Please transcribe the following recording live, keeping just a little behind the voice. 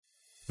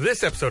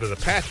This episode of The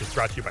Patch is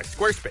brought to you by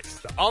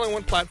Squarespace, the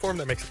all-in-one platform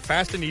that makes it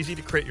fast and easy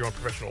to create your own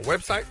professional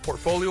website,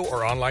 portfolio,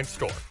 or online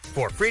store.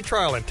 For a free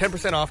trial and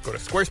 10% off, go to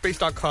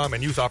squarespace.com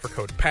and use offer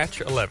code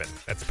PATCH11.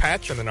 That's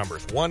PATCH and the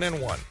numbers 1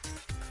 and 1.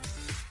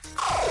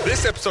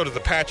 This episode of The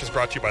Patch is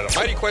brought to you by the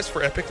mighty quest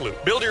for epic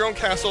loot. Build your own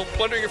castle,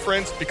 plunder your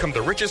friends, become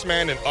the richest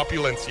man in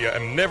Opulencia,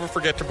 and never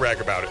forget to brag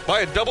about it.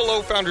 Buy a Double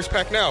O Founders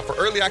Pack now for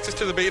early access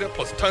to the beta,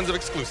 plus tons of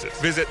exclusives.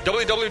 Visit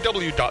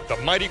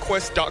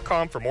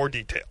www.themightyquest.com for more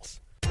details.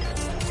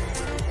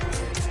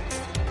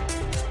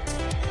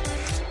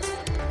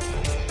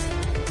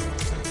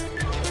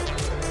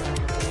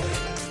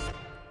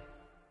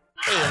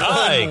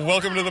 Hi.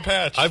 Welcome to The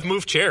Patch. I've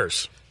moved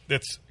chairs.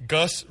 It's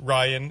Gus,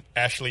 Ryan,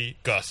 Ashley,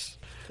 Gus.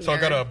 So I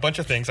got a bunch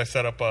of things. I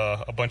set up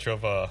a bunch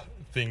of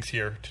things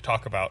here to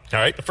talk about. All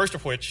right. The first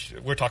of which,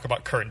 we're talking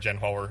about current gen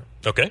while we're...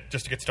 Okay.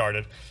 Just to get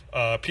started.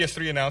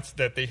 PS3 announced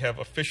that they have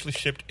officially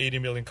shipped 80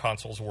 million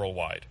consoles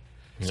worldwide.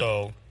 Yeah.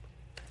 So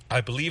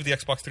I believe the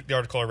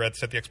article I read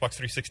said the Xbox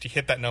 360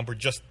 hit that number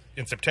just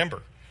in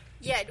September.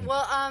 Yeah,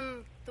 well,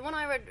 the one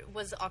I read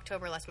was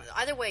October last month.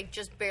 Either way,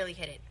 just barely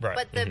hit it.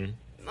 Right. But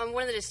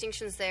one of the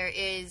distinctions there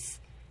is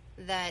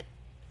that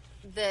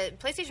the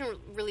PlayStation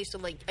released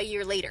it like a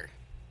year later.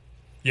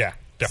 Yeah,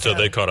 definitely. So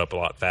they caught up a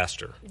lot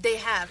faster. They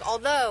have.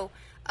 Although,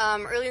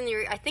 early in the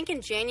year, I think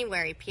in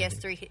January,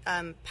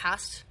 PS3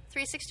 passed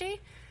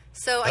 360.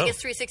 So I guess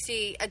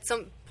 360 at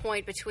some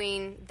point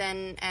between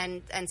then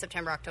and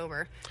September,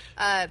 October,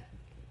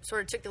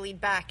 sort of took the lead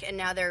back, and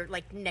now they're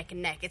like neck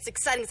and neck. It's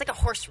exciting. It's like a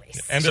horse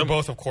race. And they're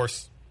both, of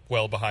course,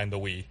 well behind the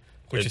Wii,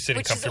 which is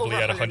sitting comfortably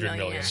at 100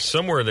 million. Yeah.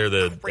 Somewhere in there,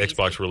 the Crazy.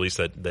 Xbox released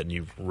that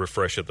new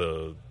refresh of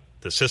the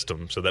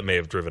system, so that may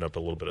have driven up a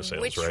little bit of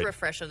sales, Which right?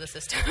 refresh of the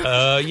system?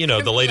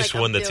 The latest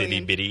Like one that's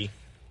billion. itty bitty.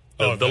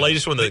 Oh, the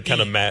latest one that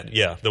kind of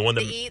the one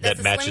The E, that that's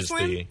the matches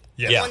slim the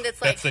Yeah, one that's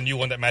that's the new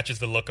one that matches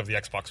the look of the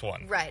Xbox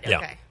One. Right, Yeah.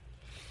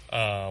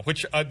 okay.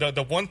 Which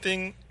the one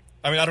thing,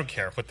 I mean, I don't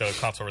care what the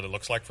console really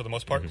looks like for the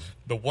most part.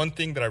 The one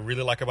thing that I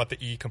really like about the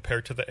E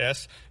compared to the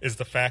S is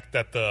the fact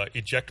that the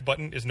eject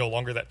button is no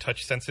longer that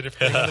touch-sensitive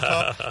thing on the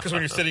top. Because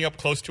when you're sitting up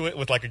close to it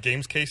with like a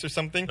games case or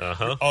something,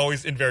 you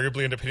always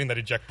invariably end up hitting that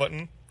eject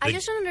button. I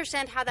just don't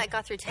understand how that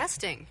got through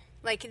testing.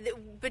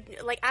 But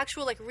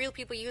actual real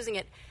people using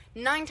it,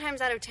 9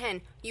 times out of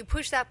 10, you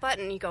push that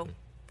button and you go,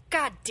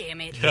 God damn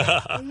it.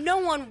 No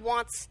one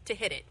wants to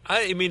hit it.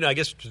 I mean, I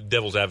guess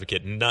devil's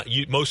advocate,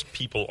 most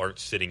people aren't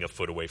sitting a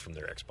foot away from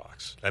their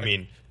Xbox. I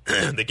mean,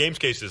 the games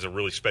case is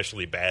really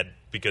especially bad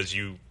because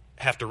you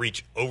have to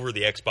reach over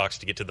the Xbox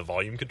to get to the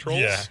volume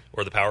controls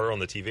or the power on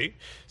the TV.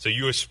 So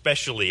you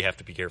especially have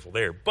to be careful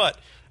there. But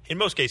in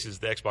most cases,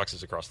 the Xbox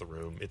is across the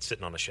room. It's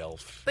sitting on a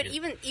shelf. But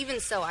even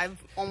so, I've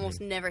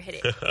almost never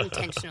hit it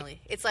intentionally.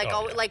 It's like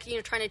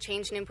trying to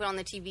change an input on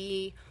the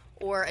TV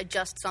or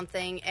adjust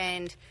something,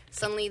 and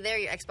suddenly there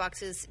your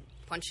Xbox is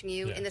punching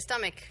you in the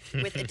stomach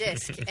with a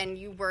disc, and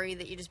you worry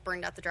that you just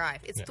burned out the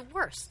drive. It's the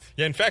worst.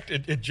 Yeah, in fact,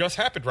 it just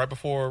happened right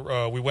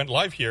before we went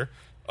live here.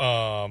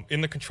 In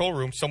the control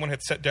room, someone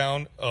had set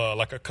down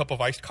like a cup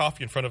of iced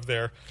coffee in front of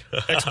their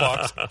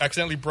Xbox,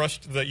 accidentally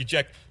brushed the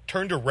eject,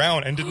 turned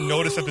around and didn't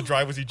notice that the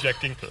drive was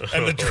ejecting,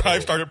 and the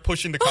drive started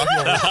pushing the coffee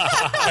over.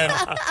 And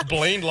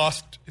Blaine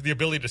lost the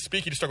ability to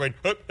speak. He just started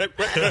going,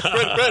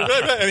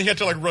 and he had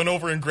to run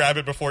over and grab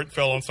it before it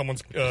fell on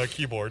someone's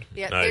keyboard.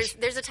 Yeah, Nice.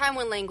 there's a time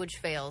when language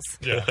fails.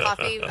 Yeah.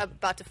 Coffee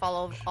about to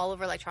fall all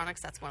over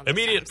electronics. That's one of those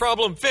Immediate times.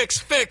 problem.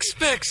 Fix.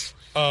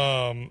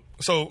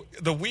 So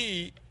the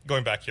Wii,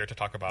 going back here to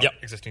talk about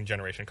existing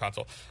generation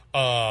console,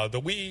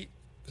 the Wii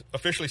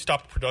officially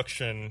stopped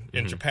production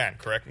in Japan,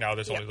 correct? Now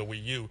there's only the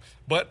Wii U.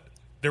 But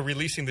they're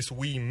releasing this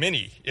Wii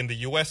Mini in the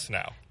U.S.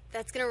 now.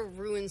 That's going to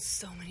ruin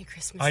so many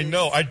Christmases. I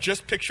know. I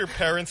just picture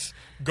parents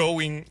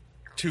going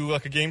to a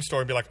game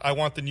store and be like, I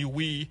want the new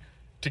Wii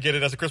to get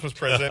it as a Christmas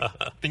present,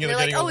 thinking they're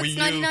getting a Wii it's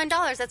U.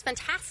 $99. That's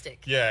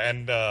fantastic. Yeah,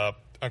 and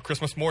on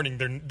Christmas morning,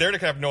 they're going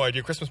to have no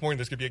idea. Christmas morning,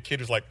 there's going to be a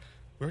kid who's like,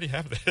 we already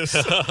have this.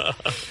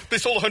 They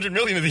sold 100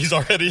 million of these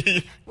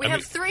already. We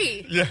have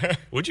 3. Yeah.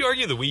 Would you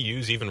argue the Wii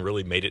U's even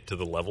really made it to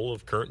the level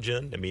of current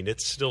gen? I mean,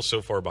 it's still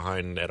so far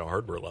behind at a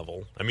hardware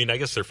level. I mean, I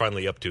guess they're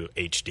finally up to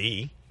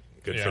HD.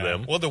 Good for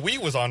them. Well, the Wii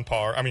was on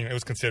par. I mean, it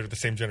was considered the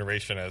same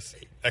generation as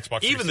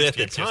Xbox 360. Even at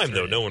the and time, PS3.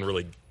 though, no one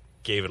really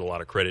gave it a lot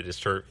of credit.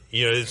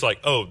 It's like,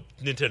 oh,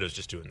 Nintendo's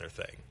just doing their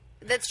thing.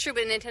 That's true,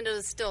 but Nintendo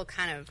is still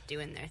kind of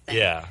doing their thing.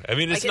 Yeah. I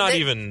mean, it's Like, not they-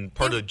 even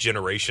part of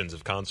generations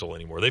of console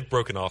anymore. They've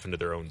broken off into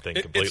their own thing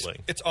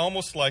completely. It's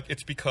almost like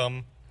it's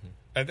become,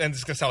 and this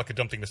is going to sound like a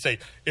dumb thing to say,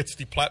 it's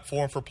the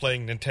platform for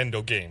playing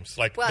Nintendo games.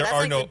 Like, Well, there that's are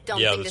like no... a dumb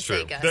Yeah, thing to that's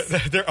say,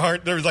 true. Gus.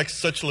 There's like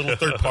such little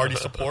third-party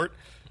support.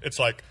 It's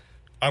like,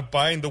 I'm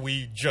buying the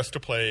Wii just to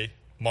play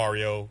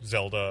Mario,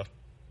 Zelda,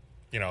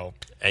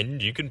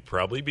 And you can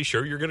probably be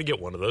sure you're going to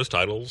get one of those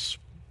titles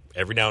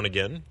every now and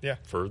again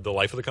for the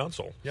life of the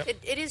console. Yep.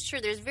 It is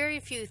true. There's very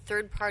few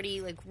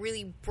third-party,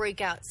 really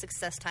breakout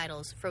success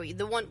titles for Wii.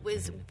 The one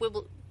was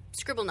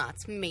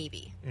Scribblenauts,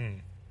 maybe.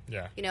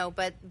 Yeah. You know,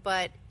 but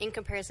in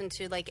comparison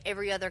to like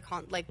every other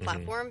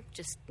platform,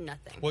 just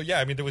nothing. Well, yeah,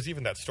 I mean, there was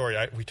even that story,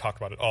 we talk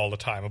about it all the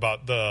time,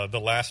 about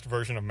the last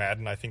version of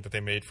Madden, I think, that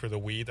they made for the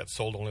Wii that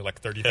sold only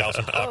like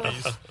 30,000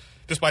 copies.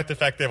 Despite the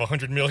fact they have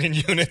 100 million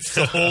units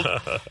sold.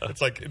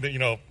 It's like, you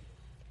know,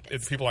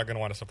 people aren't going to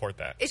want to support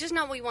that. It's just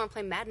not what you want to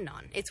play Madden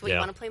on. It's what you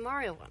want to play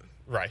Mario on.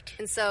 Right.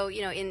 And so,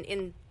 you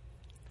know,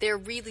 they're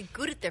really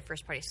good at their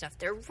first-party stuff.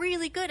 They're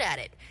really good at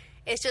it.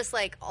 It's just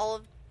like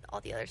all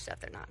the other stuff,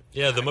 they're not.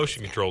 Yeah, the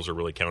motion controls are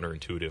really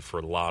counterintuitive for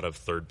a lot of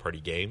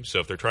third-party games. So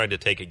if they're trying to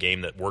take a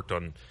game that worked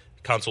on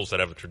consoles that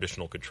have a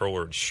traditional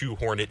controller and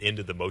shoehorn it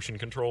into the motion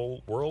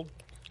control world,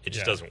 it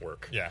just doesn't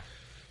work. Yeah,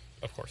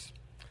 of course.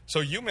 So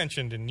you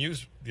mentioned in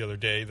news the other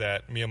day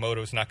that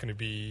Miyamoto is not going to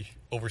be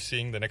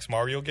overseeing the next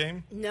Mario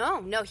game?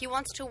 No, he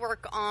wants to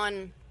work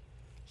on,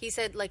 he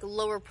said, like,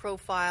 lower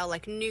profile,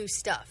 like, new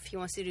stuff. He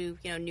wants to do,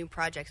 you know, new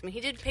projects. I mean, he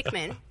did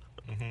Pikmin,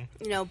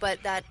 you know,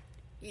 but that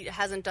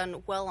hasn't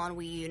done well on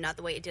Wii U, not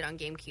the way it did on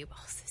GameCube.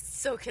 Oh,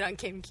 it's so good on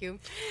GameCube.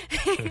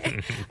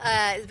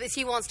 But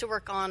he wants to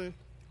work on,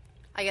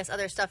 I guess,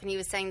 other stuff, and he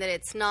was saying that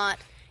it's not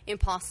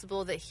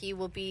impossible that he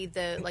will be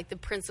the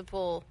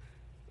principal,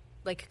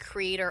 like,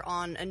 creator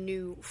on a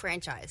new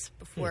franchise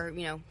before,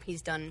 you know,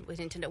 he's done with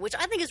Nintendo, which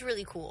I think is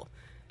really cool.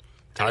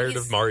 Tired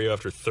of Mario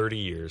after 30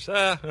 years.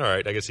 All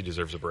right, I guess he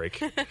deserves a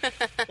break.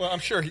 Well, I'm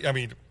sure,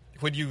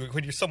 when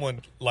you're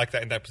someone like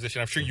that in that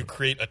position, I'm sure you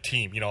create a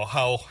team. You know,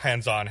 how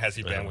hands-on has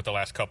he been with the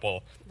last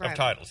couple of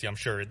titles? Yeah, I'm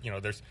sure, you know,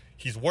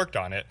 he's worked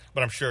on it,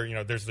 but I'm sure, you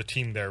know, there's the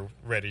team there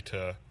ready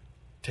to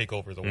take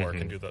over the work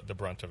and do the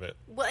brunt of it.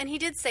 Well, and he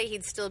did say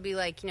he'd still be,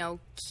 like, you know,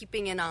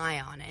 keeping an eye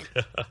on it.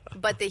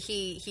 But that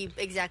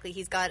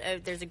he's got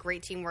there's a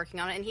great team working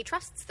on it, and he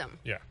trusts them.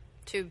 Yeah.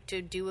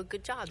 To do a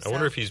good job. I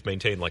wonder if he's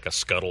maintained like a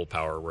scuttle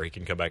power where he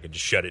can come back and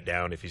just shut it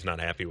down if he's not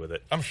happy with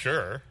it. I'm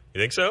sure.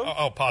 You think so?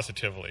 Oh,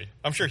 positively.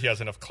 I'm sure he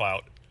has enough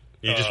clout.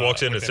 He just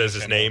walks in and says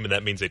his name, and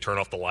that means they turn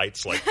off the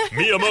lights, like,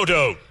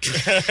 Miyamoto!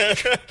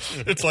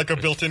 It's like a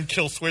built-in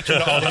kill switch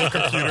into all the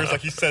computers.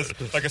 Like, he says,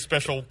 like, a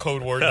special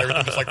code word, and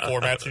everything just, like,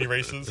 formats and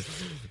erases.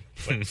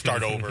 Like,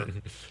 start over.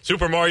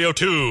 Super Mario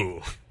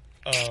 2!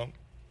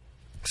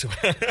 It's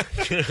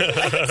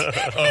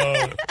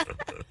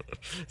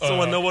the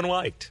one no one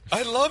liked.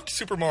 I loved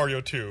Super Mario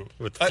 2.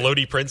 With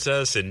Floaty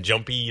Princess and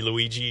Jumpy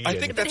Luigi. I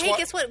think that's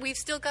guess what? We've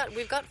got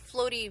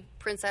Floaty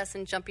Princess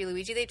and Jumpy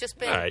Luigi. They've just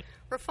been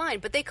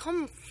refined, but they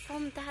come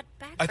from that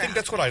background. I think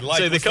that's what I like.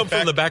 So they come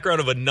from the background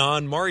of a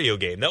non-Mario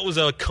game. That was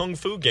a Kung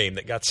Fu game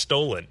that got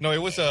stolen. No,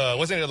 it was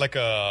wasn't it like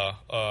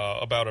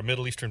about a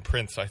Middle Eastern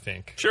prince, I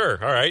think.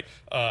 Sure, all right.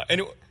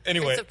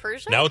 Anyway, Prince of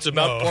Persia? Now it's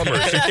about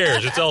plumbers. Who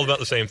cares? It's all about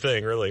the same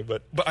thing, really.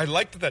 But I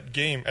liked that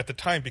game at the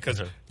time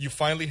because you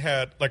finally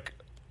had, like,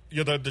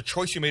 you know, the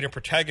choice you made in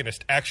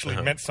protagonist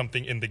actually meant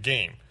something in the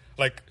game.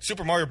 Like,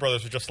 Super Mario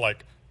Brothers was just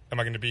like, am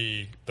I going to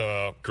be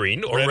the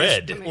green or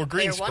red or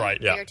green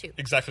sprite? Yeah,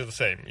 exactly the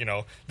same. You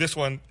know, this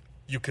one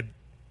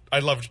I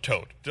loved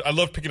Toad. I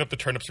loved picking up the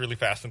turnips really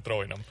fast and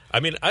throwing them.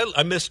 I mean,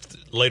 I missed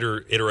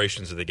later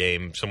iterations of the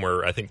game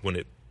somewhere. I think when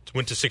it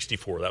went to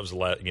 64, that was the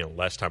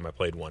last time I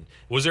played one.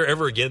 Was there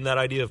ever again that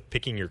idea of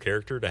picking your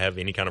character to have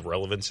any kind of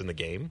relevance in the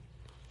game?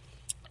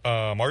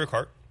 Mario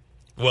Kart.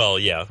 Well,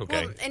 yeah,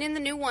 okay. Well, and in the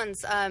new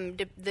ones,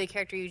 the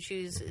character you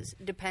choose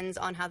depends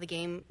on how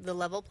the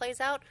level plays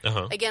out.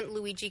 Again,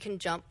 Luigi can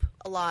jump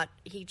a lot.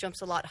 He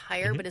jumps a lot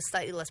higher, but is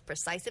slightly less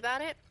precise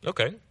about it.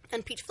 Okay.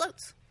 And Peach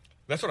floats.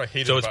 That's what I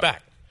hated. So it's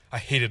back. I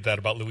hated that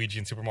about Luigi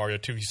in Super Mario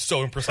 2. He's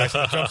so imprecise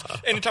on the jumps.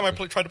 Anytime I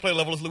tried to play a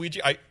level as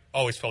Luigi, I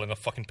always fell in the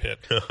fucking pit.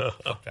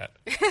 Fuck that.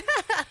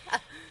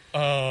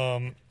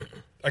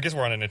 I guess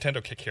we're on a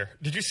Nintendo kick here.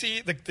 Did you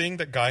see the thing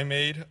that Guy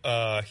made?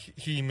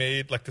 He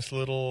made like this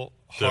little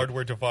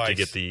hardware device to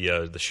get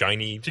the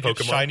shiny Pokemon.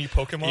 Get shiny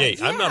Pokemon.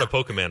 Yeah, I'm not a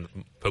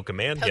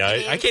Pokemon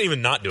guy. I can't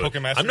even not do it.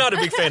 Pokemaster. I'm not a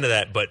big fan of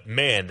that, but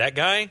man, that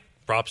guy.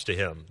 Props to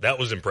him. That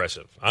was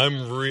impressive. I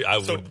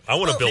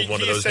want to build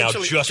one of those now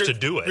just to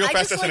do it. Real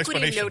fast, I just like what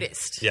he explanation.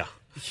 noticed. Yeah.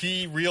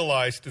 He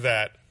realized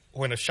that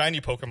when a shiny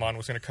Pokemon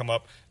was going to come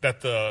up,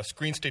 that the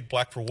screen stayed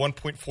black for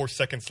 1.4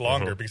 seconds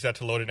longer because it had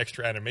to load an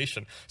extra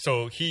animation.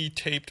 So he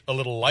taped a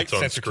little light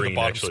sensor to the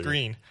bottom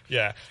screen.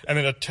 Yeah, and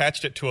then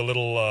attached it to a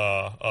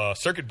little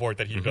circuit board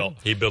that he built.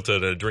 He built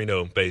an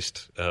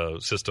Arduino-based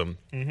system.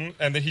 And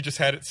then he just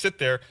had it sit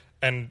there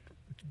and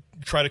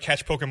try to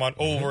catch Pokemon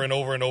over and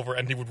over and over,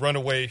 and he would run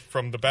away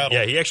from the battle.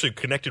 Yeah, he actually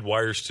connected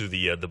wires to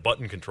the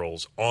button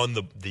controls on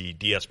the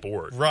DS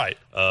board. Right.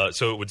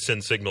 So it would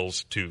send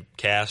signals to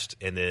cast,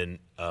 and then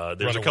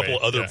there's a couple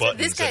other buttons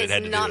this that it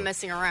had to do. This guy's not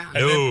messing around.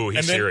 No,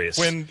 he's serious.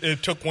 When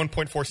it took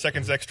 1.4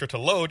 seconds extra to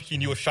load, he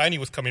knew a shiny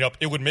was coming up.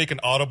 It would make an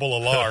audible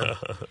alarm.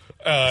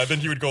 Then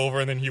he would go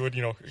over, and then he would,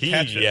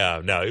 catch it.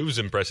 Yeah, no, it was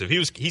impressive.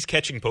 He's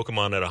catching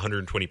Pokemon at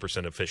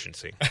 120%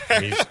 efficiency.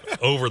 He's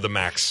over the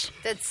max.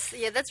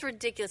 That's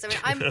ridiculous.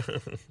 I mean,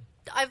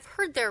 I've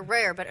heard they're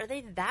rare, but are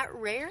they that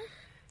rare?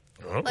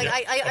 Oh, like,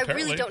 yeah. I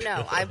really don't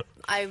know.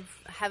 I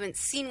haven't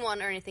seen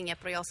one or anything yet,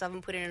 but I also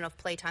haven't put in enough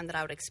playtime that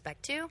I would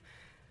expect to.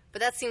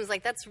 But that seems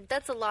like that's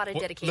a lot of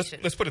dedication.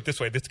 Let's put it this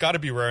way. It's got to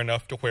be rare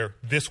enough to where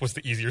this was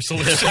the easier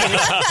solution.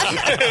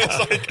 It's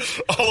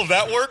like all of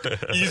that work,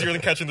 easier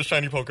than catching the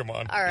shiny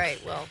Pokemon. All right,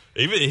 well.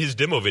 Even his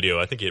demo video,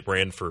 I think it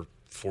ran for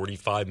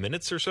 45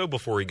 minutes or so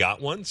before he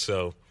got one,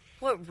 so...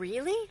 What,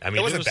 really? I mean,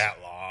 it wasn't that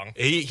long.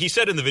 He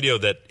said in the video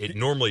that it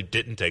normally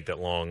didn't take that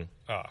long.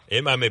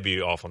 It might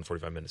be off on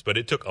 45 minutes, but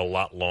it took a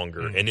lot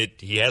longer. And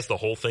he has the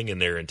whole thing in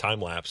there in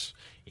time lapse.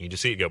 You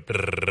just see it go.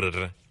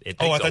 It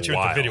takes I thought a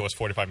while. the video was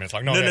 45 minutes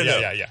long. No.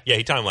 Yeah,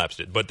 he time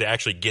lapsed it, but to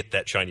actually get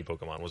that shiny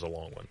Pokemon was a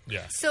long one.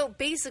 Yeah. So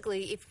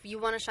basically, if you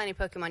want a shiny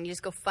Pokemon, you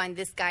just go find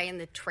this guy in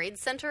the trade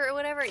center or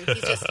whatever, and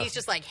he's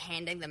just like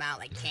handing them out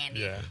like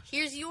candy. Yeah.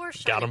 Here's your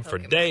shiny Got him Pokemon. for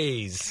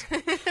days.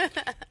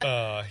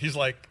 He's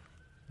like,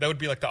 that would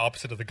be like the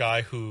opposite of the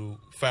guy who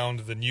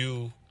found the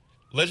new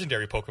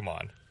legendary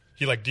Pokemon.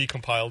 He like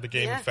decompiled the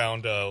game and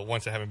found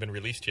ones that haven't been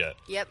released yet.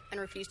 Yep,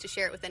 and refused to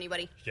share it with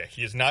anybody. Yeah,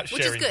 he is not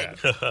Which is sharing good.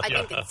 that.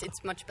 I think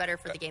it's much better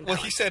for the game. Well,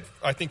 balance.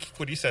 I think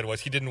what he said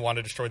was he didn't want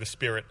to destroy the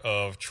spirit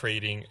of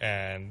trading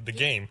and the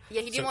game.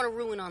 Yeah, he didn't want to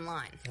ruin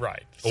online.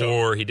 Right.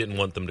 Or he didn't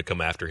want them to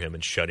come after him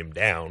and shut him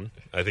down.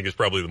 I think it's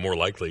probably the more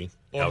likely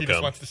Or outcome. he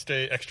just wants to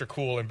stay extra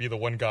cool and be the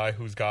one guy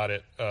who's got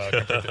it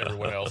compared to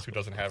everyone else who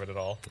doesn't have it at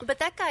all. But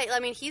that guy, I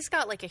mean, he's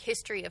got like a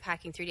history of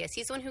hacking 3DS.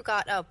 He's the one who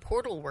got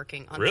Portal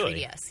working on Really?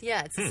 3DS.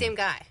 Yeah, it's the same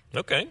guy.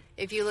 Okay.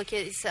 If you look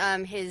at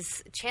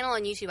his channel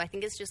on YouTube, I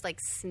think it's just like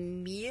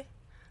Smee.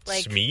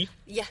 Like, Smee?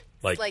 Yeah.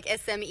 Like- Like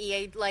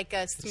SMEA, like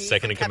Smee.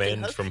 Second in from Captain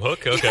command Hook. from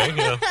Hook? Okay.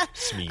 Yeah.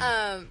 Smee.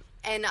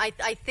 And I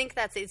think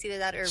it's either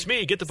that or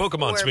Smee, get the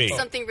Pokemon, or Smee.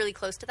 something really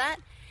close to that.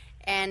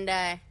 And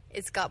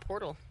it's got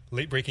Portal.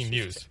 Late breaking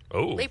news.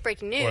 Oh. Late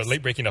breaking news. Or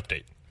late breaking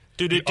update.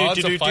 The The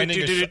odds of finding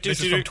this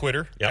is from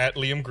Twitter at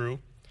Liam Grew.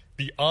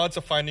 The odds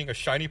of finding a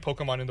shiny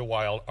Pokemon in the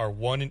wild are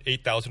 1 in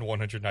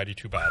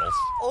 8,192 battles.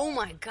 Oh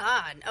my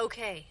god.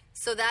 Okay.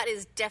 So that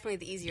is definitely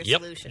the easier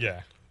Yep. solution.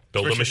 Yeah.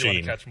 Build a Especially if you want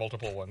machine. to catch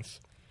multiple ones.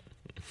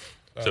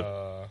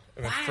 So-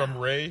 And then from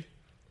Ray,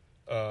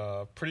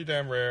 pretty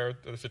damn rare.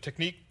 There's a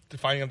technique to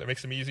finding them that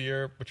makes them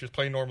easier, which is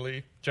playing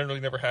normally.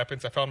 Generally never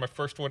happens. I found my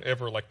first one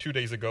ever like 2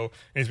 days ago,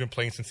 and he's been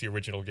playing since the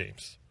original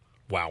games.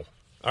 Wow.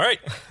 All right.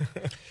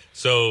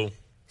 So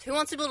Who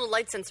wants to build a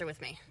light sensor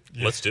with me?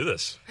 let's do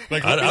this.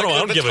 Like, I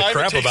don't the give a time it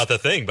crap takes- about the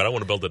thing, but I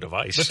want to build a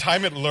device. The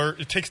time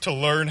it takes to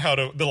learn how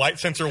the light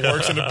sensor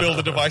works and to build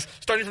a device,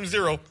 starting from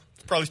zero,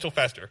 probably still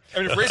faster. I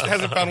mean, if Ray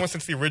hasn't found one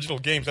since the original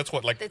games, that's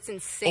what, like, That's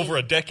insane. over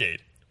a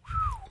decade.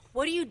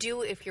 What do you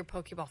do if your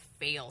Pokeball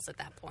fails at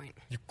that point?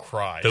 You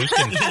cry. Those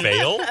can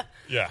fail?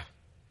 Yeah.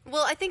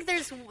 Well, I think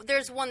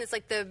there's one that's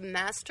like the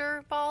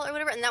Master Ball or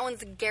whatever, and that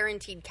one's a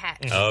guaranteed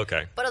catch. Oh,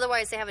 okay. But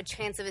otherwise, they have a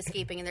chance of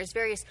escaping, and there's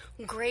various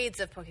grades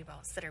of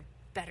Pokeballs that are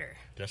better.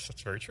 Yes,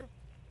 that's very true.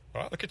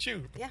 Well, look at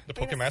you, Yeah, the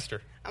look at Pokemaster.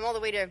 I'm all the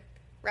way to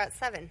Route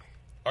 7.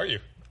 Are you?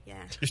 Yeah.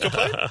 You still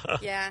play?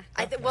 Yeah.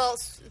 I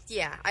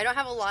don't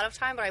have a lot of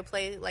time, but I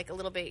play like a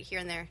little bit here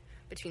and there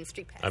between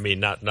street passes. I mean,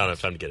 not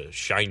enough time to get a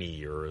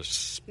shiny or a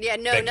Yeah,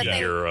 no, specky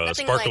nothing- or a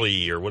nothing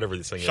sparkly or whatever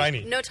this thing Shiny.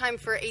 is. no time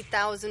for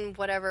 8,000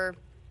 whatever.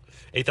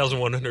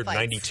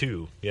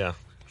 8,192. Yeah.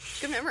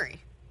 Good memory.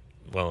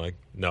 Well,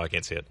 I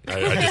can't see it. I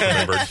just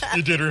remembered.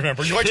 You did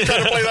remember. You like to try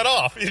to play that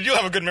off. You do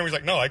have a good memory. He's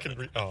like, no, I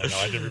can. Oh, no,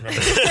 I did remember.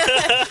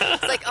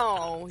 It's like,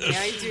 oh, yeah,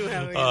 I do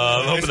have it.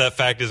 I'm hoping that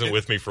fact isn't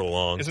with me for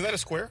long. Isn't that a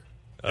square?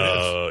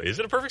 Is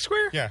it a perfect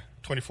square? Yeah,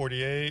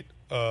 2048,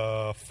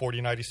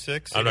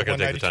 4096. I'm not going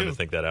to take the time to 8192.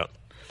 think that out.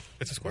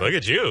 It's a square. Look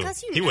at you.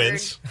 That's you, He nerd.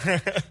 wins.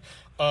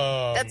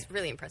 That's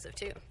really impressive,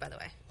 too, by the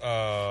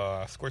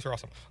way. Squares are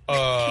awesome.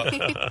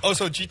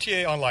 So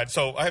GTA Online.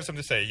 So I have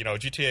something to say. You know,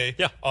 GTA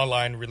Yeah.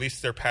 Online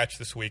released their patch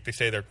this week. They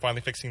say they're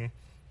finally fixing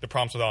the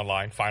problems with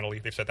online. Finally,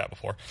 they've said that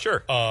before.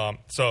 Sure.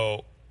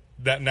 So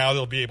that now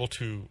they'll be able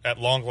to, at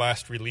long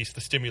last, release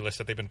the stimulus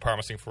that they've been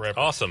promising forever.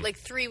 Awesome. Like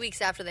 3 weeks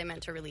after they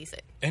meant to release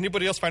it.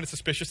 Anybody else find it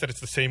suspicious that it's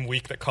the same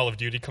week that Call of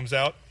Duty comes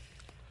out?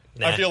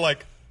 Nah. I feel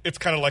like it's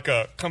kind of like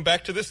a come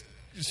back to this.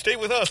 Stay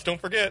with us. Don't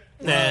forget.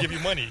 Nah. We'll give you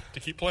money to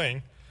keep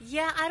playing.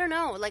 Yeah, I don't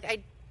know. Like,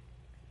 I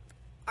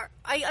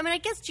mean, I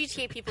guess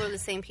GTA people are the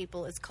same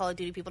people as Call of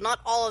Duty people. Not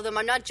all of them.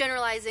 I'm not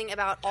generalizing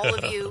about all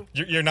of you.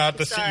 You're not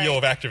the Sorry. CEO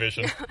of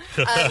Activision.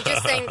 I'm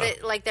just saying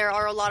that, like, there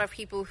are a lot of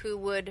people who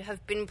would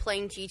have been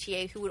playing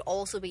GTA who would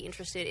also be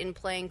interested in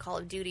playing Call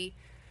of Duty.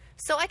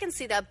 So I can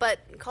see that, but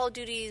Call of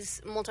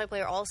Duty's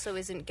multiplayer also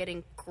isn't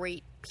getting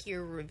great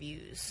peer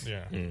reviews.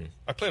 Yeah.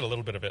 I played a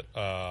little bit of it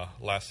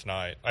last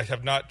night. I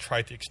have not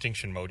tried the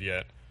extinction mode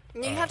yet.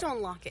 You have to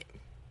unlock it.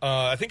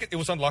 I think it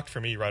was unlocked for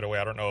me right away.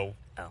 I don't know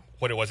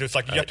what it was. It's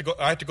like you have to go.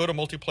 I had to go to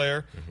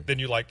multiplayer, then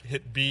you like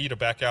hit B to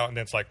back out, and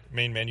then it's like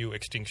main menu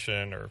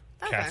extinction or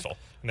Okay. cancel,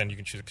 and then you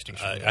can choose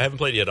extinction. I haven't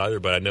played it yet either,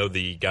 but I know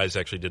the guys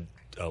actually did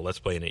Let's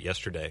Play in it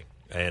yesterday,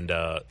 and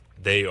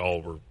they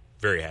all were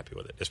very happy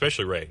with it,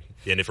 especially Ray.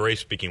 And if Ray's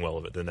speaking well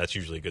of it, then that's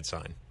usually a good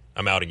sign.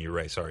 I'm outing you,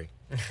 Ray. Sorry.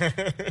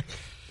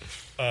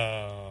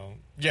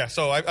 Yeah,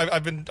 so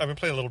I've been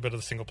playing a little bit of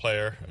the single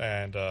player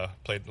and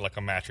played like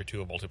a match or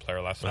two of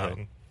multiplayer last night.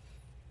 And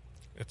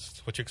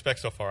it's what you expect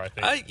so far, I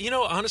think.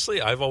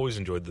 Honestly, I've always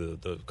enjoyed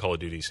the Call of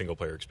Duty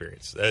single-player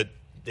experience.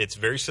 It's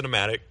very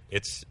cinematic.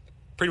 It's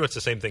pretty much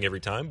the same thing every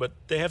time, but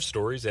they have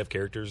stories. They have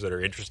characters that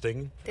are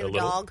interesting. They have a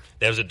dog.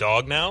 There's a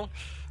dog now.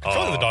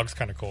 Controlling the dog's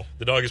kind of cool.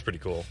 The dog is pretty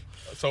cool.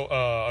 So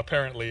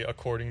apparently,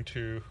 according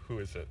to who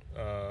is it?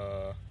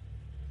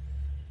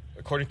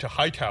 According to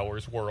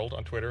Hightower's World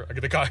on Twitter,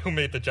 the guy who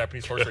made the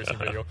Japanese horse racing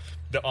video,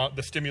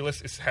 the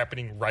stimulus is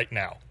happening right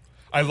now.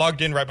 I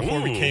logged in right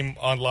before we came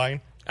online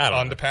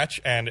on the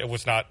patch, and it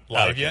was not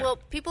live yet. Well,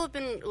 people have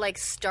been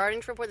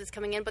starting to report this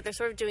coming in, but they're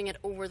sort of doing it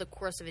over the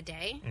course of a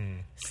day.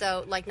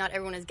 So not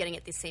everyone is getting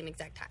it the same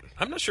exact time.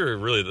 I'm not sure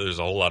really there's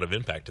a whole lot of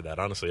impact to that,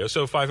 honestly.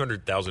 So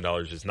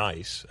 $500,000 is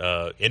nice,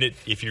 and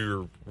if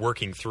you're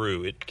working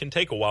through, it can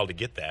take a while to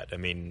get that. I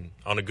mean,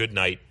 on a good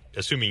night,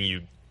 assuming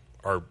you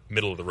are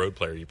middle of the road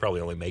player, you're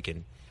probably only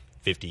making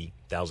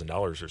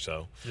 $50,000 or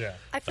so. Yeah,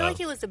 I feel like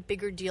it was a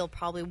bigger deal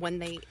probably when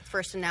they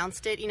first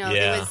announced it.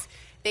 Yeah.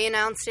 They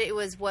announced it. It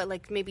was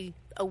maybe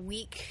a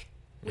week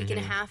and a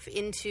half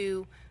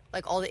into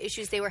all the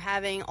issues they were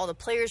having. All the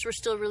players were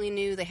still really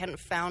new. They hadn't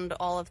found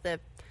all of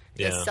the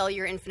sell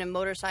your infinite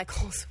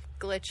motorcycles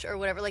glitch or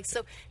whatever.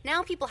 So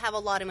now people have a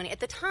lot of money. At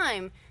the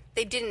time,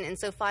 they didn't, and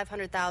so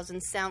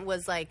 $500,000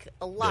 was a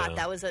lot. Yeah.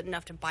 That was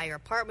enough to buy your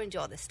apartment, do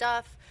all this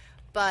stuff,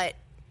 but.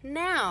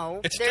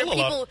 Now it's there are still a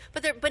people,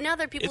 lot. but now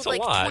there are people It's with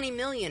a lot. 20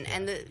 million,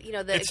 and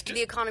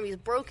the economy is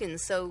broken.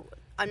 So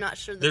I'm not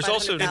sure. There's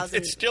also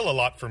it's still a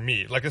lot for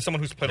me. As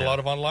someone who's played a lot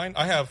of online,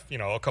 I have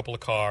a couple of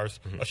cars,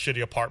 a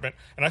shitty apartment,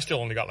 and I still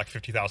only got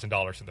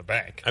 $50,000 in the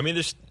bank. I mean,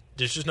 there's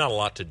just not a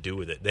lot to do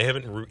with it. They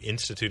haven't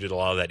instituted a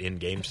lot of that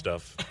in-game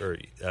stuff, or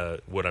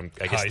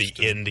the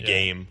end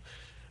game,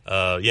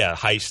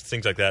 heists,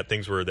 things like that.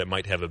 Things that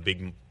might have a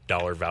big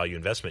dollar value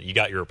investment. You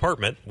got your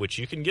apartment, which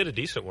you can get a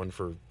decent one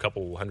for a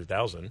couple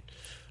 $100,000.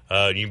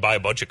 You can buy a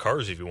bunch of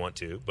cars if you want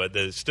to, but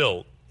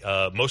still,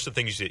 most of the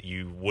things that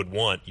you would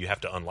want, you have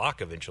to unlock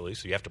eventually.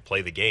 So you have to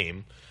play the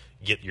game,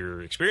 get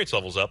your experience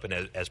levels up,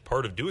 and as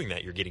part of doing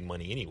that, you're getting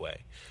money anyway.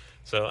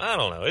 So I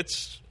don't know.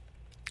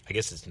 I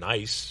guess it's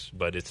nice,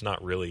 but it's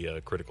not really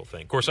a critical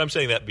thing. Of course, I'm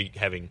saying that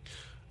having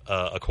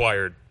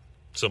acquired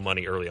some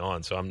money early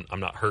on, so I'm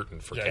not hurting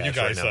for cash you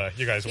guys, right now.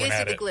 you guys went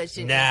at it. Glitch,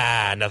 didn't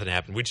Nah, nothing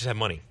happened. We just have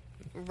money.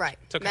 Right.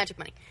 Okay. Magic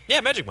money.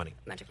 Yeah, magic money.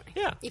 Magic money.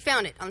 Yeah. You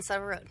found it on the side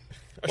of the road.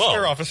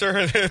 Sure, officer.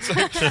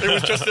 It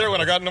was just there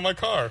when I got into my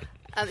car.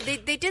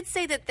 They did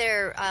say that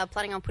they're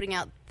planning on putting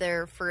out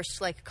their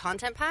first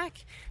content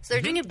pack. So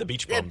they're doing the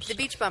beach bums. The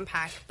beach bum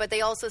pack. But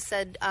they also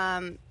said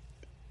when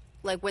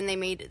they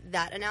made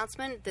that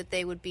announcement that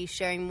they would be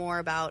sharing more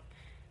about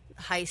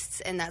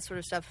heists and that sort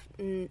of stuff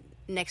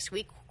next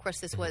week. Of course,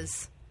 this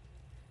was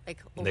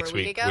over next a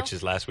week ago, which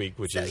is last week,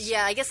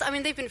 yeah. I guess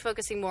they've been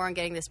focusing more on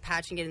getting this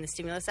patch and getting the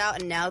stimulus out,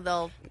 and now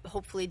they'll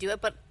hopefully do it.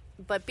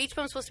 But Beach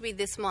Bum's supposed to be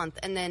this month,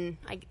 and then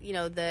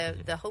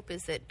the hope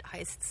is that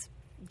heists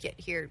get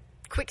here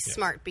quick,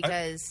 smart,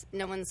 because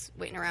no one's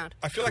waiting around.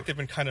 I feel like they've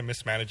been kind of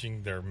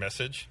mismanaging their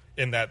message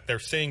in that they're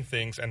saying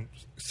things and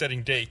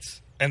setting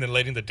dates and then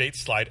letting the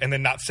dates slide and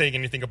then not saying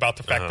anything about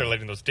the fact they're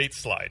letting those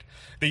dates slide.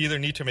 They either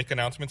need to make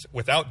announcements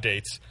without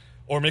dates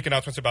or make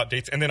announcements about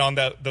dates, and then on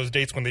those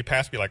dates when they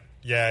pass, be like,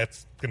 yeah,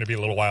 it's going to be a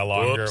little while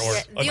longer, or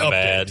an update.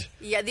 Bad.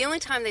 Yeah, the only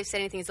time they've said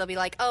anything is they'll be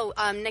like,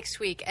 next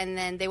week, and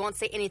then they won't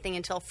say anything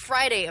until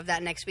Friday of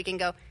that next week and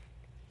go,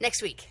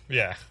 next week.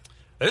 Yeah.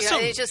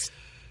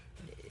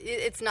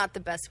 It's not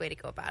the best way to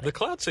go about it. The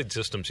cloud save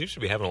system seems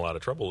to be having a lot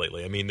of trouble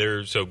lately. I mean,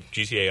 so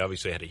GTA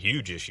obviously had a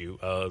huge issue.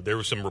 There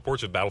were some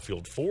reports of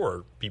Battlefield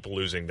 4, people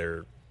losing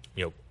their,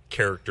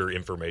 character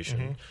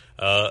information.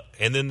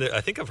 And then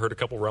I think I've heard a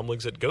couple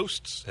rumblings that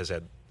Ghosts has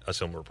had a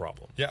similar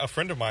problem. Yeah, a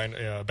friend of mine,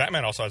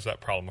 Batman also has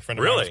that problem. A friend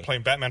of mine was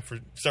playing Batman for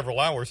several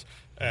hours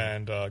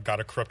and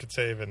got a corrupted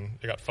save and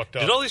it got fucked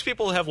up. Did all these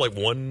people have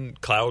one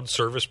cloud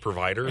service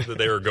provider that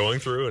they were going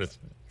through, and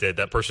did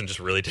that person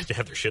just really didn't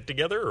have their shit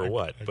together, or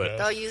what? But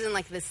they're all using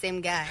the same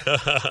guy.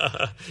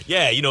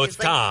 Yeah, it's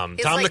Tom.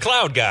 Tom the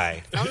cloud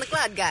guy. Tom the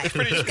cloud guy.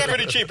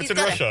 Pretty cheap. It's in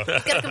Russia.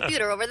 He's got a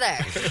computer over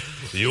there.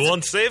 You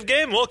want save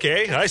game?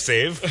 Okay, I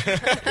save.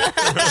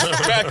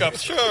 Backups,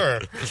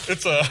 sure.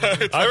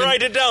 I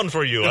write it down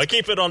for you. I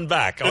keep it on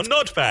back on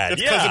Notepad.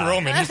 It's Cousin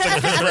Roman. He's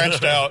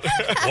branched out.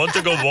 Want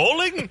to go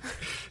bowling?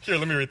 Here,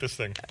 let me read this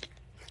thing.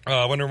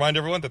 I want to remind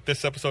everyone that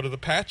this episode of The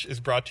Patch is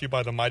brought to you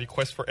by the mighty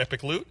quest for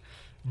epic loot.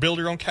 Build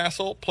your own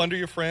castle, plunder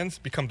your friends,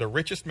 become the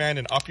richest man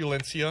in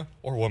Opulencia,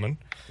 or woman,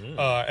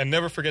 and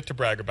never forget to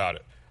brag about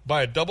it.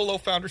 Buy a 00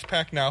 Founders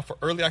Pack now for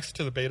early access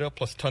to the beta,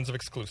 plus tons of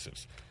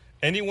exclusives.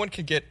 Anyone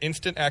can get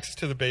instant access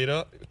to the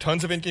beta,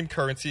 tons of in-game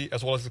currency,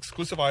 as well as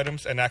exclusive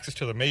items and access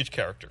to the mage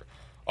character.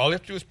 All you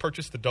have to do is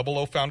purchase the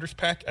 00 Founders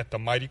Pack at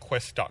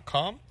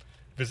themightyquest.com.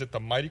 Visit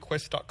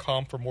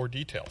themightyquest.com for more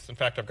details. In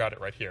fact, I've got it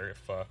right here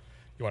if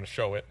you want to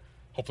show it.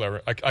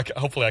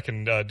 Hopefully I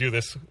can do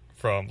this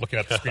from looking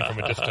at the screen from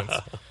a distance.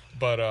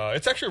 But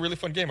it's actually a really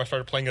fun game. I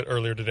started playing it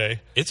earlier today.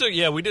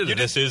 We did a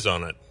This Is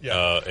on it.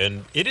 Yeah.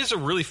 And it is a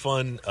really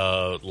fun,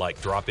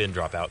 drop in,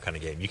 drop out kind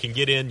of game. You can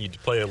get in, you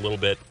play a little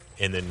bit,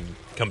 and then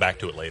come back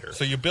to it later.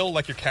 So you build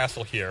like your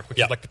castle here, which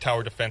Yeah. is like the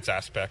tower defense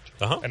aspect,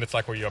 and it's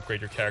like where you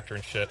upgrade your character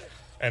and shit.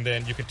 And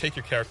then you can take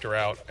your character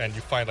out, and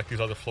you find like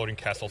these other floating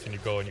castles, and you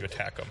go and you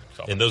attack them.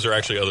 So, And those are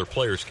actually other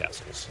players'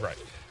 castles. right.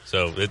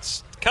 So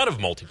it's kind of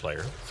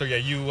multiplayer. So yeah,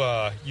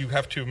 you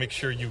have to make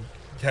sure you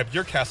have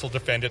your castle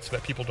defended so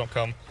that people don't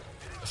come.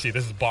 See,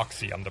 this is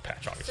Boxy on the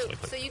patch, So, obviously.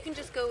 so you can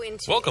just go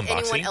into Welcome,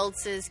 anyone Boxy.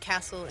 else's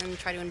castle and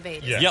try to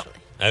invade. Yeah. Yep.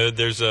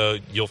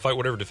 essentially. You'll fight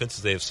whatever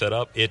defenses they have set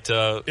up.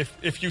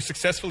 If you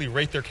successfully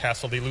raid their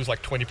castle, they lose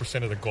like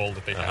 20% of the gold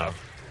that they have.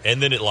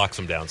 And then it locks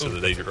them down so that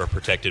they are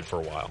protected for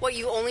a while. What,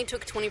 you only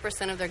took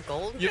 20% of their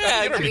gold? You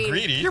don't be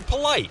greedy. You're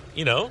polite,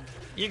 you know.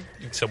 You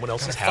someone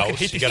else's God, I fucking house.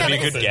 hate You these got to be a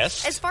chemical good things.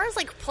 guest. As far as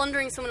like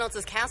plundering someone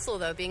else's castle,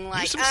 though, being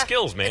like, some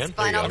skills, man. It's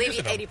fine, There you I'll go. leave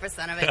you I'm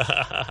 80%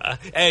 of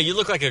it. Hey, you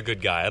look like a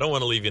good guy. I don't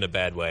want to leave you in a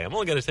bad way. I'm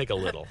only going to take a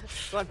little.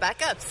 You want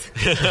backups?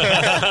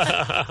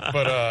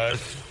 But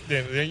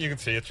then you can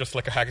see it's just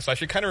like a hack and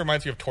slash. It kind of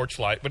reminds me of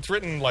Torchlight, but it's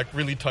written like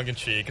really tongue in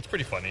cheek. It's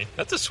pretty funny.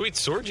 That's a sweet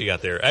sword you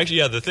got there. Actually,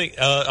 yeah, the thing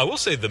I will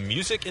say, the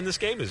music in this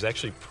game is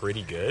actually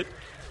pretty good.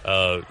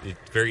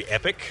 It's very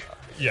epic.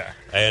 Yeah.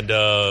 And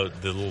the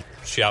little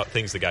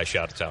things the guy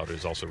shouts out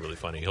is also really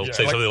funny. He'll Yeah,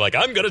 say like- something like,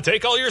 "I'm going to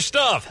take all your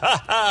stuff.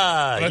 Ha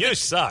ha! I You think-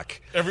 suck."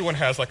 Everyone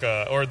has like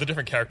or the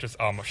different characters.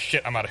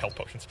 Shit, I'm out of health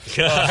potions.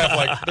 Have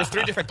like there's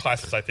 3 different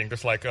classes. I think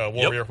there's like a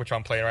warrior, Yep. which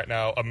I'm playing right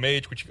now, a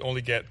mage, which you can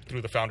only get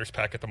through the founders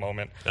pack at the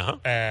moment,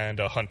 and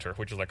a hunter,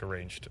 which is like a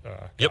ranged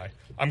Yep. guy.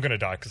 I'm gonna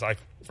die because I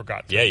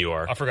forgot. Yeah, you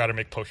are. I forgot to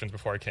make potions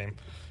before I came.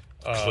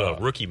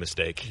 Rookie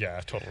mistake. Yeah,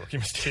 total rookie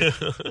mistake.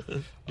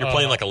 You're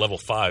playing like a level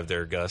 5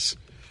 there, Gus.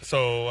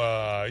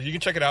 So you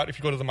can check it out if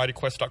you go to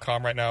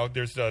themightyquest.com right now.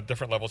 There's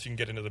different levels. You can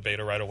get into the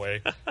beta right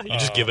away. You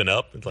just giving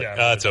up? It's like,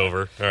 yeah, it's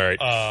over. All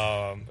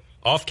right.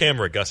 Off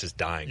camera, Gus is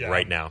dying yeah.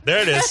 right now.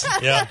 There it is.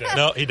 Yeah.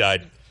 No, he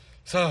died.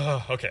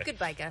 So okay.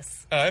 Goodbye,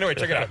 Gus. Anyway,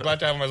 check it out. Glad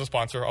to have him as a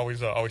sponsor. Always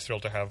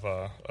thrilled to have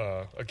a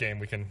game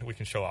we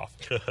can show off.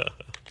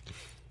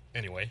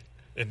 Anyway,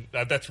 and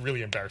that's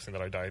really embarrassing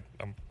that I died.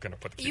 I'm gonna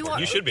put the keyboard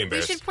You down. should be We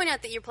embarrassed. should point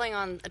out that you're playing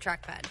on a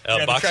trackpad.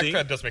 Yeah, the Boxy,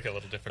 trackpad does make it a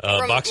little difficult.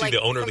 From, Boxy, like, the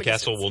owner of from the a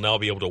castle, distance. will now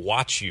be able to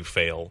watch you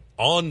fail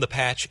on the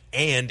patch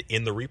and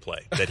in the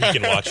replay that he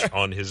can watch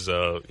on his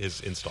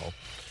install.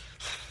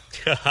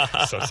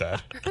 So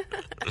sad.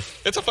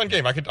 It's a fun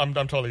game. I'm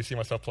totally see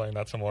myself playing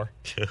that some more.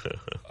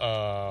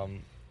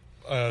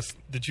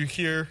 Did you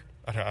hear?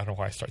 I don't know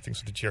why I start things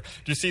with did you hear.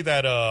 Did you see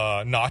that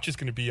Notch is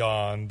going to be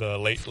on the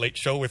Late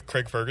Show with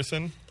Craig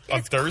Ferguson on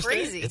It's Thursday?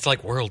 crazy. It's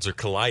like worlds are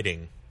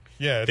colliding.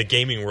 Yeah. The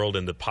gaming world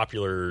and the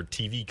popular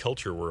TV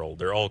culture world,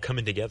 they're all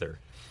coming together.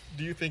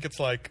 Do you think it's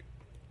like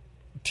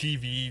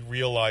TV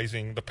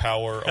realizing the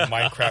power of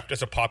Minecraft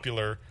as a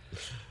popular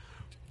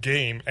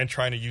game and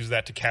trying to use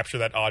that to capture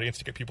that audience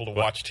to get people to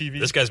watch TV?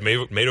 This guy's made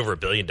over $1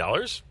 billion?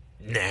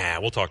 Nah,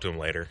 we'll talk to him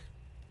later.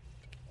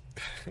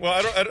 Well,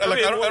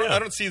 I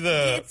don't see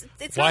the.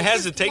 It's Why not like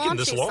has he's it taken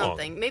this launching long?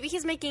 Something. Maybe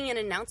he's making an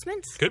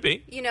announcement. Could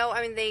be. You know,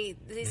 I mean, they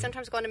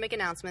sometimes go on to make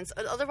announcements.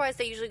 Otherwise,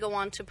 they usually go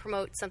on to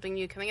promote something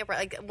new coming up.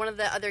 Right? Like one of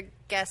the other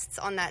guests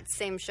on that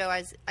same show,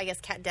 I guess,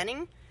 Kat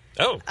Denning,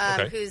 Oh,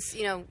 okay. who's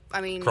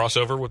I mean,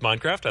 Crossover with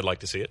Minecraft? I'd like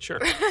to see it, sure.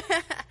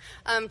 to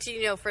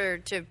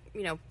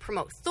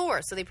promote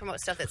Thor, so they promote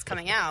stuff that's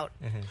coming out,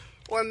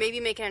 or maybe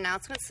make an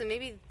announcement. So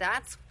maybe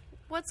that's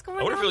what's going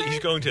I wonder on. if he's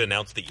there. going to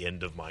announce the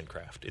end of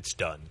Minecraft. It's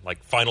done.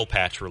 Like, final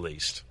patch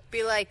released.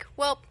 Be like,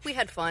 well, we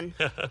had fun.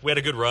 We had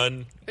a good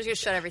run. We're just gonna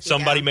shut everything.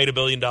 Somebody down. made $1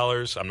 billion.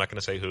 I'm not going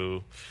to say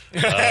who.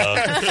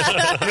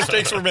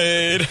 Mistakes were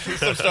made.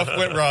 Some stuff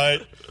went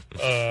right.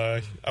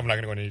 I'm not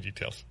going to go into any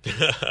details.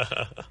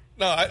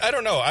 No, I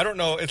don't know. I don't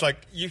know. It's like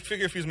you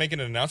figure if he was making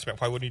an announcement,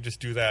 why wouldn't he just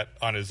do that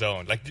on his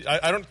own? Like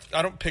I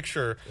don't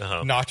picture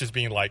Notch as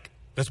being like,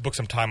 let's book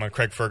some time on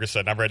Craig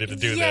Ferguson. I'm ready to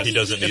do Yeah, this. He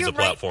doesn't need you're the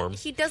platform.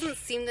 He doesn't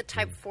seem the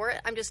type for it.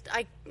 I'm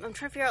trying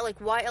to figure out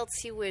like why else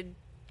he would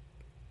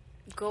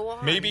go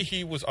on. Maybe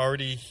he was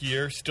already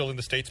here, still in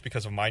the States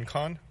because of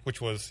Minecon,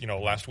 which was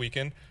last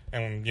weekend,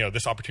 and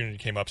this opportunity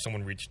came up.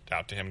 Someone reached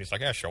out to him, and he's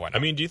like, "Yeah, sure, why not?" I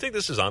mean, do you think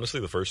this is honestly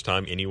the first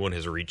time anyone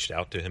has reached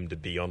out to him to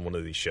be on one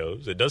of these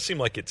shows? It does seem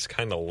like it's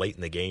kind of late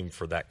in the game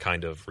for that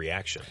kind of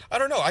reaction. I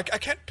don't know. I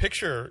can't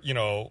picture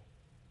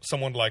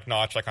someone like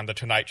Notch like on the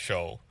Tonight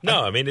Show.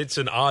 No, I mean, it's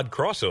an odd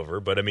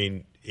crossover, but I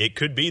mean, it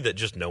could be that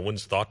just no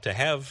one's thought to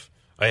have.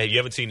 You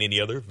haven't seen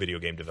any other video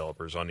game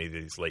developers on any of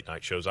these late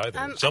night shows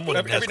either. Someone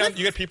Every has. now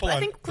you get people I on.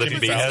 think Cliff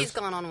Cliffy B Bleszinski's has?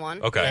 gone on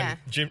one. Okay.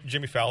 Yeah.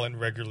 Jimmy Fallon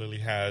regularly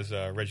has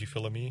Reggie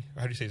Fils-Aimé.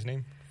 How do you say his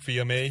name?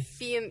 Fils-Aimé.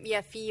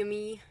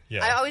 Fiammi.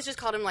 Yeah. I always just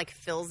called him like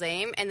Phil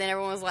Zame, and then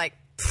everyone was like,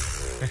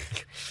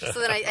 so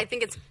then I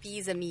think it's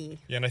Fils-Aimé.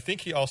 Yeah, and I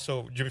think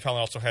Jimmy Fallon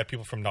also had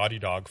people from Naughty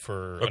Dog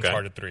for Okay.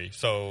 Uncharted 3.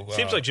 So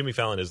Seems like Jimmy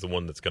Fallon is the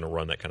one that's going to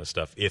run that kind of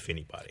stuff, if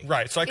anybody.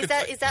 right. So I Is could.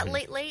 that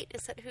late?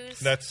 Is that who's?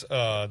 That's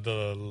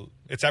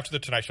it's after the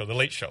Tonight Show, the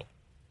Late Show.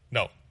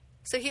 No,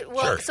 So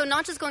Sure. so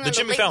not just going The on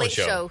Jimmy the Fallon Late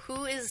Show.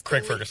 Who is the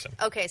Craig lead- Ferguson.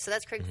 Okay, so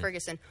that's Craig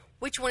Ferguson.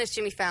 Which one is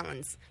Jimmy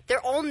Fallon's?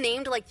 They're all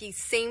named like the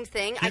same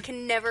thing. I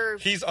can never.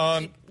 he's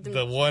on keep them-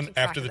 the one keep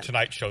track after of the them.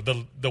 Tonight Show,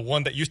 the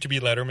one that used to be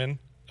Letterman.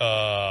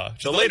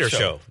 The later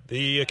show.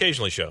 The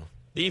occasionally show.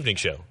 The evening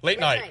show. Late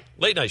night.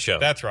 Late night show.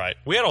 That's right.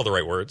 We had all the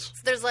right words.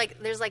 So there's like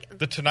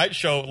The Tonight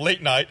Show,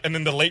 late night, and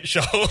then the late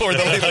show or the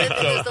late night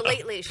show. there's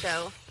the late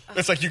show.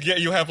 It's like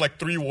you have like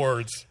 3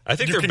 words. I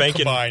think you they're can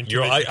banking. combine to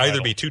You'll make the either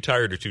title. be too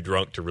tired or too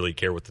drunk to really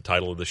care what the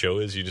title of the show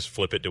is. You just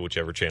flip it to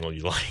whichever channel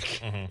you like.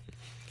 Mm-hmm.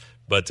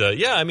 But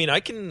yeah, I mean, I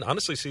can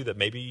honestly see that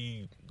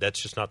maybe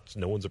that's just not.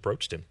 No one's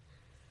approached him.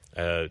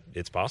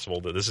 It's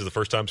possible that this is the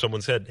first time someone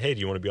said, "Hey, do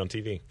you want to be on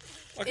TV?"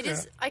 It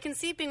is. I can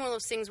see it being one of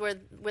those things where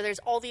there's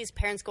all these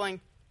parents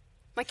going,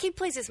 "My kid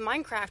plays this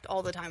Minecraft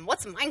all the time.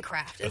 What's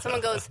Minecraft?" And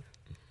someone goes,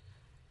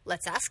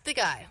 "Let's ask the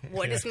guy.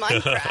 What is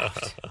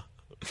Minecraft?"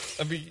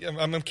 I mean,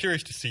 I'm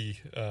curious to see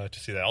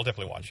that. I'll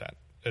definitely watch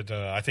that.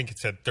 I think it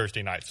said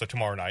Thursday night, so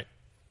tomorrow night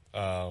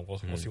we'll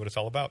see what it's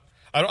all about.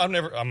 I'm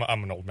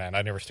an old man.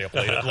 I never stay up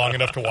late long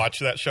enough to watch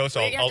that show, so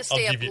You're gonna have to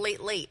stay up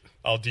Oh. late.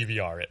 I'll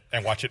DVR it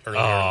and watch it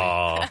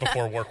early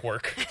before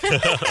work.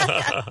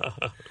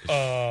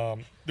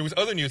 There was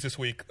other news this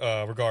week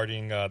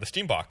regarding the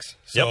Steam Box.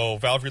 So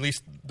Valve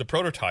released the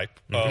prototype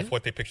of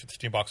what they pictured the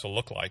Steam Box will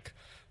look like.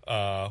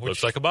 Which,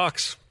 Looks like a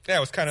box. yeah, I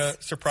was kind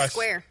of surprised.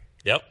 Square.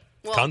 Yep.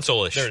 Well,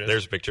 Console-ish. there it is.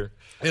 There's a picture.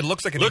 It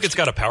looks like an Look, it's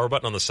got a power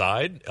button on the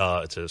side.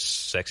 It's a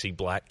sexy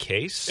black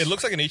case. It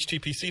looks like an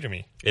HTPC to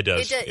me. It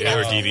does. It Or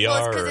does. DVR.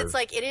 Well, because or- it's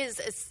like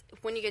it's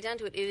when you get down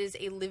to it, it is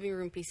a living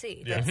room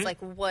PC. That's like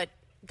what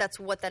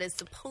that is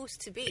supposed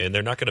to be. and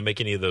they're not going to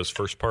make any of those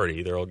first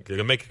party. They're going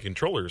to make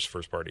controllers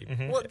first party.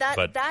 Well,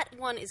 But- that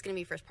one is going to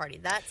be first party.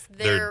 That's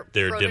Their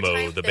their demo,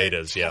 prototype, the their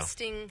betas, yeah.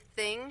 testing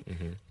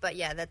thing. But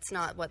yeah, that's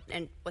not what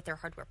their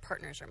hardware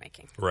partners are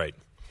making. Right.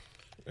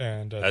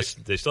 And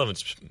They still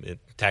haven't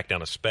tacked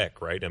down a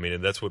spec, right? I mean,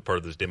 and that's what part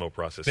of this demo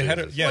process they is. had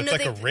is- yeah, Well, it's no,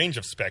 like a they've- range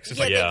of specs. It's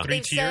Yeah, like Yeah. three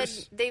they've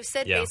tiers.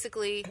 said Yeah.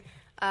 basically,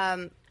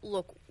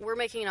 look, we're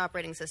making an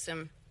operating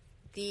system.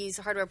 These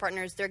hardware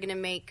partners, they're going to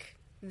make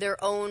their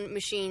own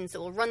machines that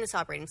will run this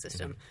operating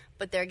system,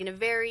 but they're going to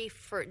vary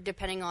for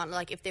depending on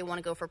like if they want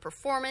to go for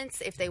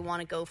performance, if they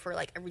want to go for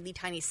like a really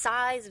tiny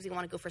size, if they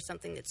want to go for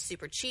something that's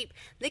super cheap.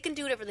 They can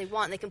do whatever they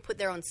want. They can put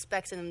their own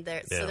specs in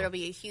there, Yeah. so there'll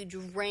be a huge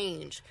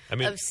range I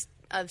mean,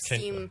 of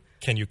Steam.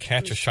 Can you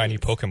catch a shiny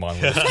Pokemon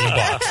with a Steam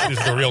Box?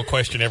 Is the real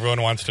question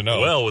everyone wants to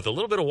know. Well, with a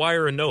little bit of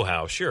wire and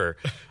know-how, sure.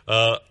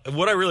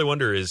 What I really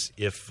wonder is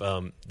if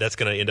that's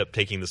going to end up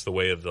taking this the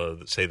way of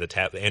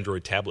the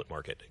Android tablet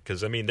market.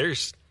 Because I mean,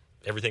 there's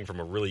everything from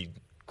a really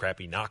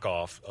crappy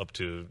knockoff up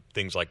to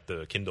things like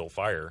the Kindle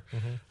Fire,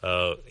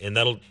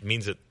 and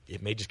means that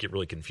it may just get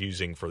really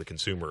confusing for the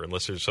consumer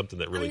unless there's something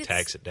that really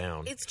tags it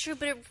down. It's true,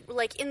 but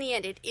like in the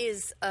end, it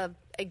is a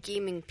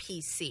gaming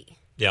PC.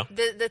 Yeah.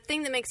 The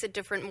thing that makes it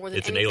different more than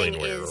It's an anything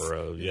Alienware is or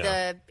a-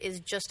 yeah. is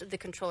just the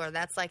controller.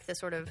 That's like the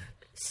sort of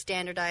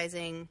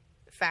standardizing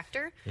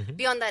factor. Mm-hmm.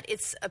 Beyond that,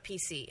 it's a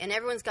PC, and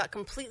everyone's got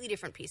completely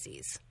different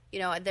PCs. You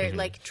know, they're Mm-hmm.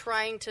 like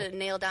trying to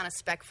nail down a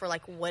spec for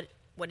like what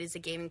is a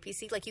gaming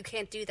PC. Like you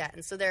can't do that,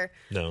 and so they're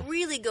No.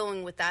 really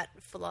going with that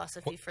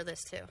philosophy for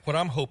this too. what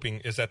I'm hoping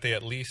is that they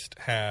at least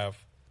have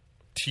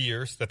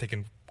tiers that they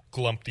can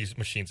glump these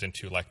machines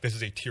into. Like this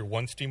is a tier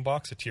 1 Steam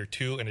Box, a tier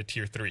 2, and a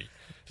tier 3.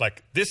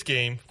 Like this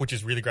game, which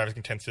is really graphics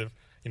intensive,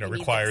 You need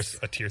requires this.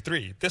 a tier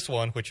 3. This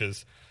one, which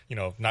is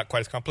not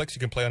quite as complex, you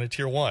can play on a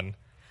tier 1.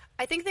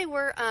 I think they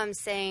were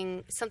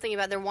saying something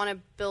about they want to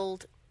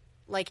build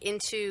like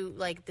into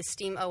like the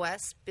Steam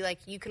OS. Be like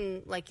you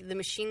can like the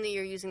machine that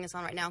you're using this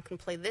on right now can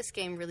play this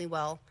game really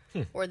well,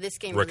 or this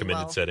game Recommended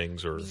really well.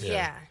 settings or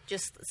Yeah,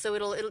 just so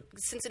it'll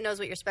since it knows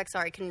what your specs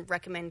are, it can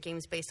recommend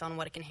games based on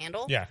what it can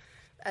handle. Yeah.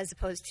 As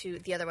opposed to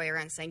the other way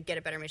around, saying get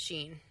a better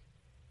machine.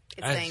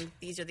 It's I- saying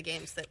these are the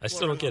games that I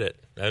still don't get it.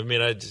 I mean,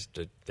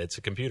 that's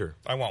a computer.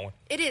 I want one.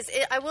 It is.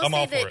 I will I'm say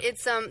all for that it.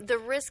 it's the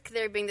risk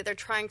there being that they're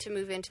trying to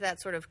move into that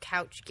sort of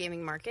couch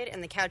gaming market,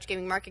 and the couch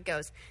gaming market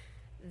goes,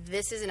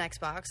 this is an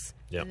Xbox,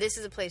 Yep. this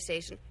is a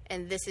PlayStation,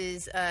 and this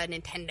is a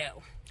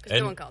Nintendo. Because no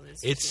And one calls it.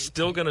 it's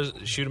still going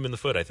to shoot them in the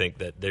foot. I think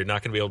that they're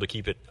not going to be able to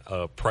keep it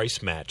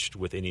price matched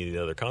with any of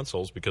the other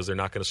consoles because they're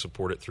not going to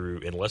support it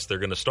through unless they're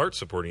going to start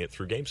supporting it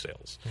through game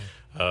sales.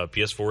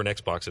 PS4 and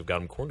Xbox have got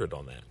them cornered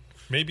on that.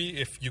 Maybe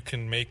if you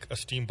can make a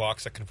Steam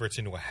Box that converts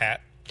into a hat,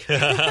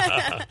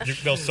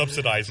 they'll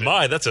subsidize it.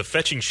 My, that's a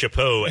fetching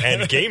chapeau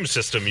and game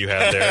system you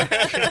have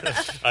there.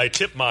 I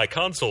tip my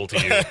console to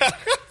you.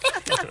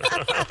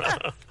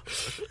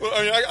 Well,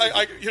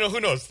 I mean, who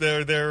knows?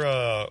 Their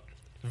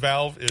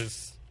Valve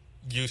is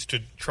used to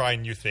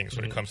trying new things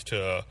when it comes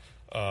to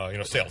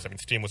sales. I mean,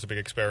 Steam was a big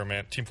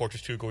experiment. Team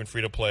Fortress 2 going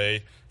free to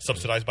play,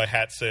 subsidized by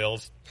hat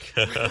sales.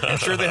 I'm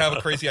sure they have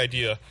a crazy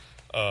idea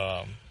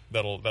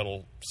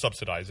that'll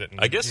subsidize it and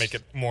I guess- make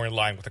it more in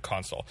line with the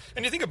console.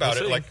 And you think about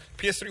We'll it, see. like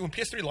PS3 when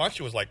PS3 launched,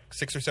 it was like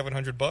 $600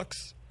 or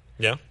 $700.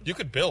 Yeah. You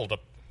could build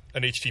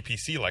an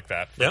HTPC like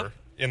that Yeah.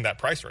 in that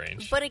price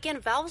range. But again,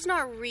 Valve's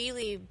not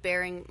really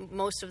bearing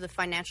most of the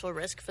financial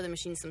risk for the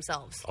machines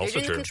themselves. Also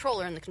They're doing true. the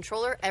controller, and the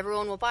controller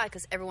everyone will buy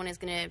because everyone is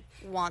going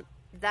to want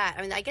that.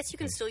 I mean, I guess you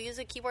can still use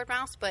a keyboard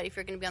mouse, but if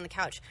you're going to be on the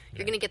couch,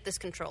 you're going to get this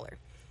controller.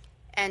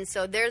 And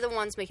so they're the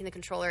ones making the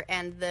controller,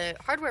 and the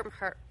hardware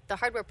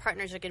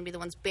partners are going to be the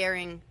ones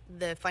bearing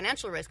the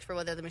financial risk for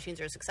whether the machines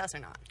are a success or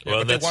not.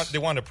 Well, but they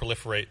want to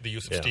proliferate the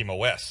use of Steam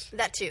OS.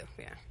 That too,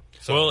 yeah.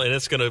 So, and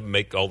it's going to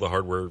make all the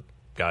hardware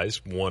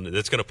guys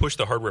it's going to push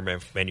the hardware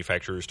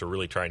manufacturers to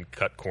really try and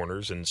cut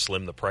corners and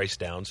slim the price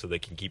down so they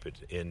can keep it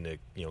in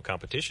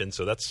competition.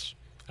 So that's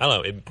I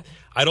don't know.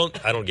 I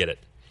don't get it.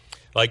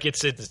 Like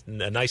it's a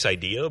nice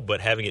idea,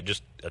 but having it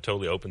just a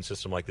totally open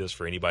system like this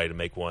for anybody to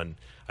make one,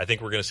 I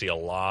think we're going to see a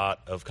lot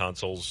of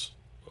consoles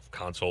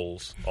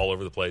all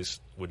over the place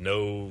with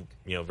no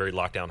very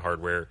locked down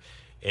hardware,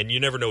 and you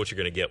never know what you're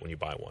going to get when you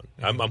buy one.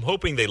 Mm-hmm. I'm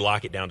hoping they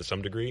lock it down to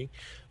some degree,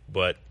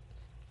 but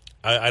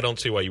I don't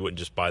see why you wouldn't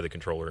just buy the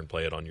controller and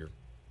play it on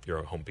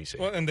your home PC.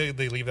 Well, and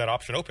they leave that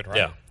option open, right?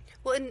 Yeah.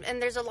 Well,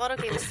 and there's a lot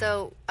of games.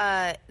 So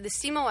the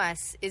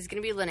SteamOS is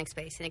going to be Linux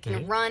based, and it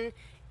can run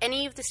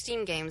any of the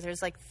Steam games.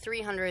 There's like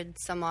 300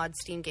 some odd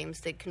Steam games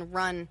that can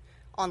run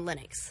on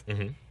Linux.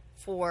 Mm-hmm.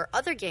 For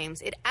other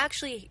games, it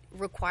actually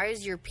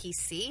requires your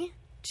PC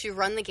to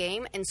run the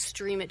game and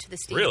stream it to the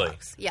Steam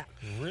box. Yeah.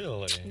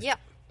 Really? Yeah.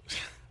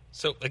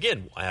 So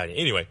again,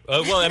 anyway,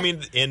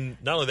 and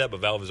not only that,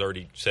 but Valve has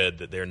already said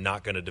that they're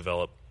not going to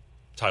develop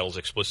titles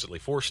explicitly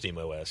for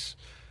SteamOS.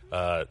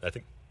 I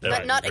think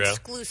not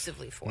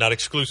exclusively for. Not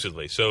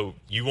exclusively. So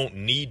you won't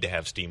need to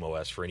have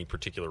SteamOS for any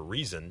particular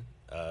reason.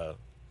 All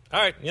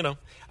right,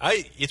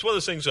 it's one of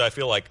those things that I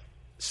feel like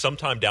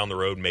sometime down the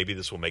road, maybe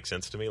this will make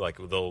sense to me. Like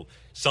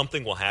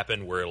something will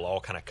happen where it'll all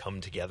kind of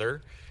come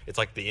together. It's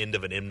like the end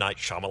of an M. Night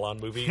Shyamalan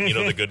movie,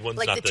 the good ones,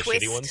 like not the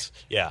twist. shitty ones.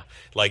 Yeah,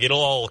 like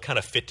it'll all kind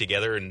of fit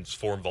together and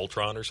form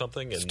Voltron or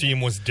something. And Steam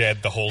was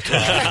dead the whole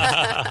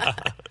time.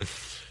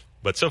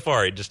 But so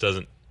far, it just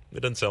doesn't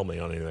sell me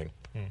on anything.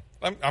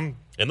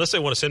 Unless they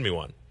want to send me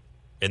one,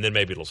 and then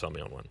maybe it'll sell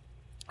me on one.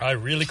 I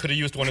really could have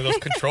used one of those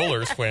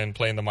controllers when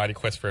playing the Mighty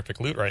Quest for Epic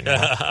Loot right now.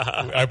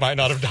 I might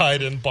not have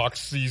died in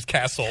Boxy's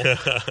castle.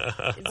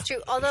 It's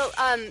true. Although,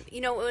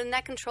 when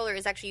that controller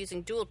is actually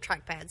using dual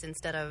trackpads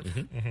instead of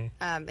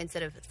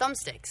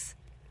thumbsticks,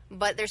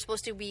 but they're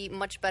supposed to be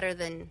much better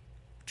than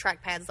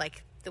trackpads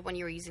like the one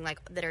you were using,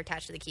 like that are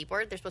attached to the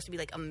keyboard. They're supposed to be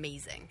like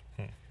amazing.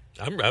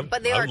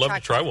 But I'd love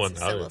to try one.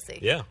 So we'll see.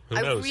 Yeah, who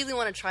knows? I really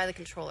want to try the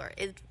controller.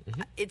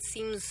 It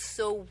seems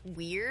so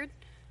weird,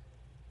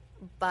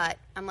 but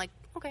I'm like,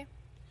 okay,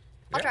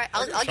 I'll try.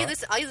 I'll give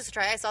this a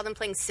try. I saw them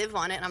playing Civ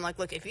on it, and I'm like,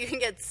 look, if you can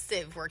get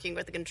Civ working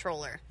with the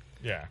controller,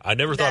 yeah. I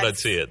never thought I'd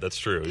see it. That's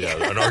true. Yeah,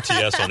 an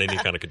RTS on any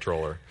kind of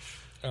controller.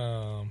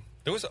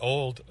 There's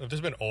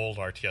been old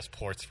RTS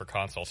ports for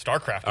console.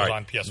 StarCraft was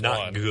on PS1.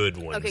 Not good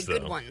ones. Okay, though.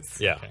 good ones.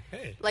 Yeah. Okay.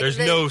 Hey. Like there's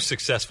no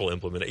successful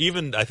implementation.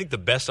 Even I think the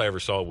best I ever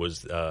saw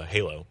was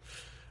Halo.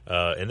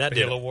 And that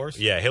Halo Wars?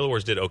 Yeah, Halo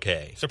Wars did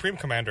okay. Supreme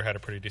Commander had a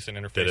pretty decent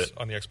interface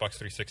on the Xbox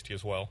 360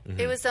 as well.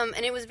 It was and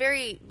it was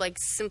very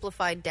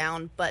simplified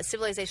down, but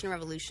Civilization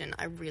Revolution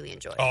I really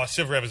enjoyed. Oh,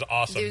 Civ Rev is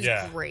awesome. It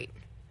was great.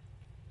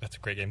 That's a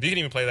great game. You can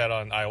even play that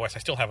on iOS. I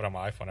still have it on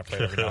my iPhone. I play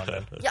it every now and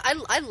then. Yeah,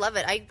 I love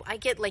it. I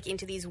get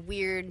into these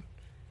weird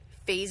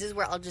phases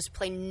where I'll just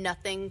play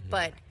nothing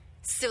but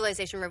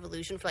Civilization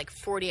Revolution for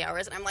 40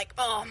 hours, and I'm like,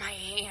 oh, my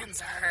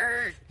hands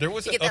hurt. There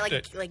was you an get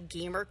update. that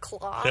gamer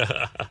claw, and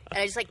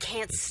I just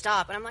can't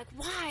stop. And I'm like,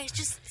 why? It's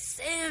just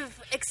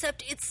Civ,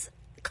 except it's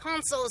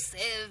console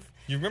Civ.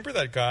 You remember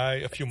that guy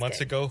a few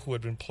months ago who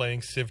had been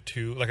playing Civ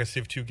 2, like a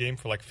Civ 2 game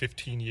for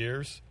 15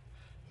 years,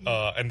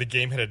 and the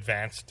game had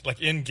advanced,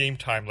 in game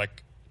time,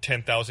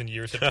 10,000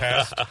 years had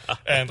passed,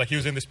 and he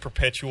was in this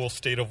perpetual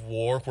state of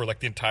war where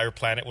the entire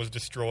planet was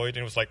destroyed,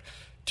 and it was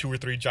 2 or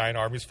 3 giant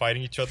armies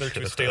fighting each other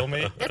to a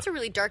stalemate. That's a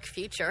really dark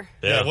future.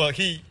 Yeah, well,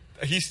 he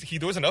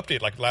there was an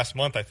update last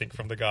month, I think,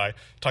 from the guy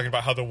talking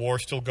about how the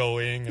war's still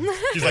going, and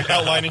he's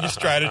outlining his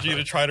strategy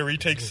to try to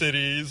retake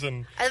cities.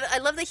 And I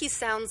love that he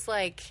sounds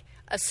like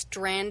a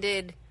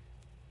stranded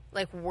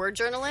war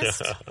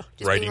journalist,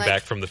 writing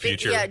back from the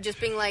future. Yeah, just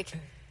being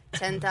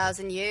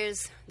 10,000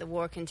 years, the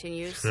war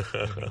continues.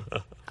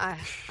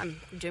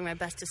 I'm doing my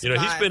best to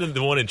survive. He's been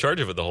the one in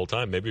charge of it the whole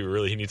time. Maybe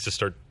he needs to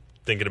start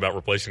thinking about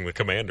replacing the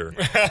commander.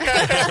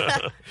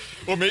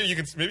 Well, maybe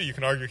you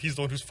can argue he's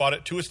the one who's fought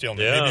it to a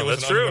stalemate. Yeah, maybe it was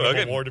that's an true.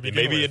 unwinnable war to begin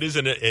maybe with. it is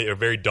a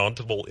very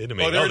dauntable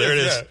enemy. Oh, there it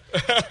is.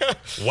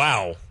 Yeah.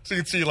 Wow. So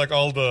you can see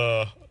all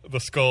the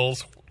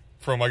skulls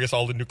from, I guess,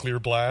 all the nuclear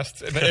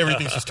blasts, and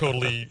everything's just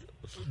totally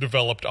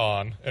developed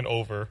on and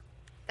over.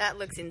 That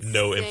looks insane.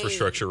 No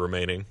infrastructure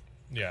remaining.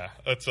 Yeah,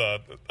 that's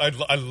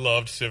I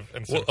loved Civ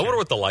and Civ. Well, I wonder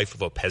what the life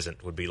of a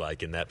peasant would be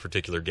like in that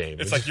particular game.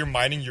 It's you're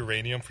mining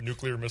uranium for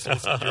nuclear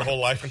missiles your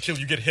whole life until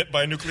you get hit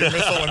by a nuclear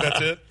missile, and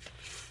that's it.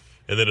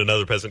 And then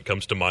another peasant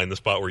comes to mine the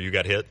spot where you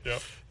got hit.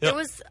 Yep. There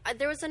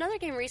was another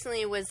game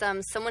recently. It was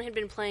someone had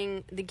been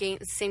playing the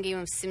same game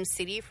of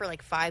SimCity for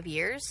 5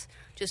 years,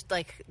 just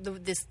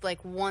this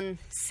one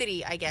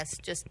city, I guess,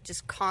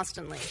 just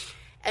constantly,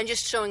 and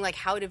just showing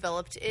how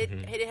developed it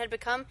had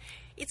become.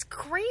 It's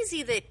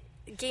crazy that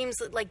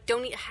games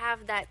don't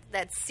have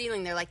that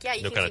ceiling. They're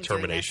you no can kind of keep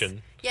doing termination.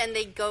 this. Yeah, and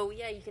they go,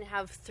 you can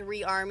have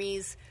 3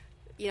 armies,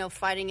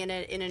 fighting in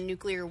a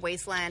nuclear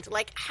wasteland.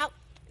 How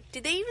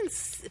did they even?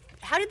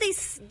 How did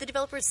the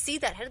developers see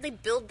that? How did they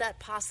build that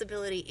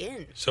possibility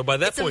in? So by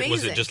that It's point,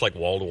 was it amazing. just like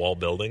wall-to-wall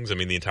buildings? I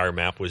mean, the entire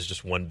map was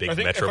just one big I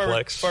think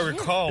metroplex. if I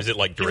recall, Is it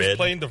like he was Dread?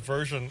 playing the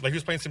version, like he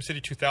was playing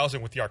SimCity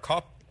 2000 with the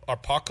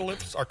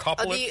Arcopolis, The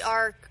arcology?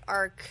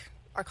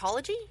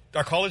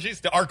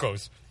 Arcologies, the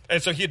Arcos.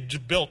 And so he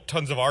had built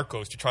tons of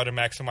Arcos to try to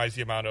maximize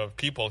the amount of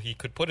people he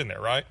could put in there,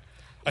 right?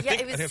 I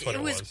think that's what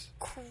it was.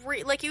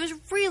 Like, it was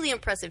really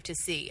impressive to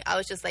see. I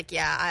was just like,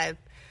 yeah,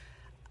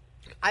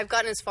 I've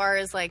gotten as far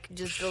as like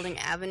just building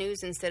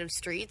avenues instead of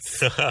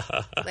streets.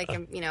 Like,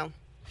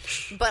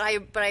 but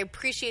I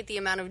appreciate the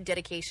amount of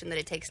dedication that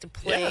it takes to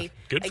play Yeah,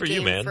 good a for you,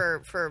 game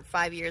man. for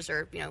 5 years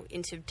or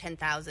into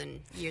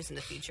 10,000 years in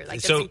the future. Like,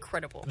 that's So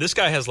incredible. This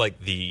guy has like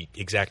the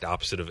exact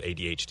opposite of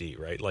ADHD,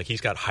 right? Like he's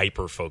got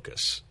hyper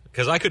focus.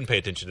 Because I couldn't pay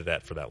attention to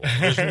that for that long.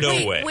 There's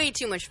no way. Way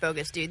too much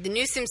focus, dude. The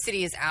new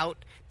SimCity is out.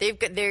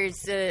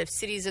 There's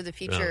Cities of the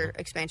Future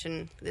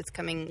expansion that's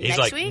coming He's next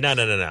like, week.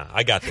 no.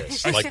 I got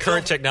this. Like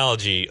current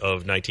technology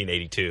of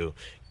 1982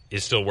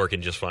 is still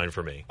working just fine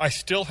for me. I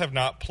still have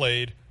not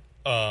played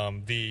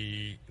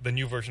the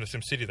new version of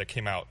SimCity that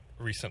came out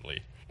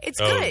recently. It's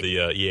Oh, good.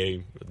 the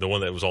EA, the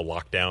one that was all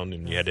locked down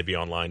and you had to be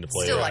online to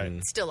play Still,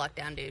 it. still locked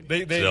down, dude.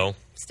 They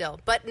Still,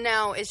 But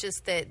now it's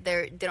just that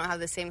they don't have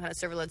the same kind of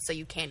server load, so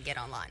you can't get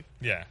online.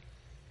 yeah.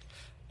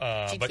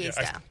 GTA But yeah,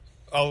 style.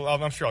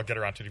 I'm sure I'll get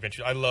around to it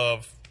eventually. I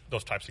love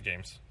those types of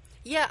games.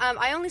 Yeah,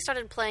 I only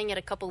started playing it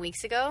a couple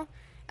weeks ago,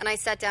 and I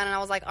sat down and I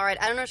was like, all right,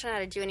 I don't know how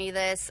to do any of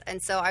this, and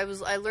so I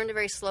learned it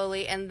very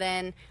slowly, and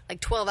then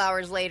like 12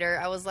 hours later,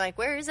 I was like,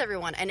 where is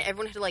everyone? And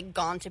everyone had like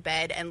gone to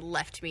bed and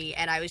left me,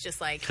 and I was just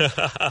like,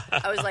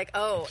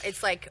 oh,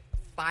 it's like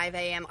 5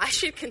 a.m. I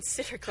should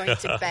consider going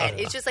to bed.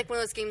 It's just like one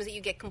of those games that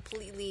you get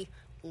completely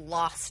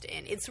lost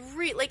in. It's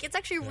it's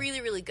actually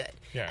really, really good.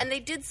 Yeah. And they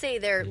did say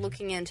they're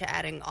looking into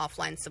adding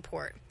offline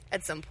support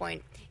at some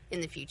point in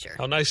the future.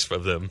 how nice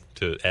of them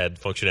to add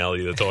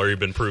functionality that's already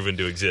been proven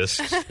to exist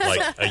like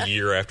a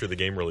year after the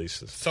game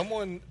releases.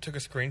 Someone took a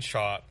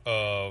screenshot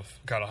of,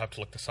 God, I'll have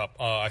to look this up.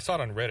 I saw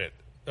it on Reddit.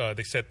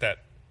 They said that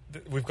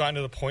we've gotten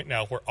to the point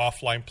now where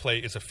offline play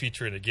is a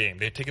feature in the game.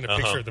 They had taken a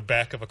picture of the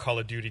back of a Call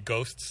of Duty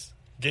Ghosts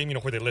game,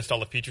 where they list all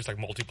the features like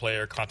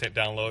multiplayer, content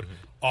download,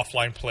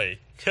 offline play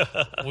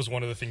was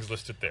one of the things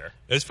listed there.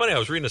 It's funny, I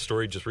was reading a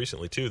story just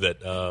recently, too,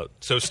 that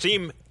so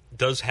Steam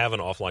does have an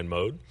offline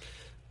mode,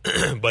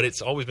 but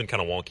it's always been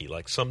kind of wonky.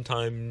 Like,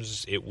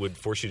 sometimes it would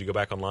force you to go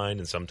back online,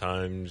 and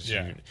sometimes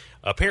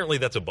apparently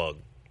that's a bug.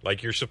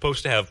 Like, you're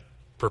supposed to have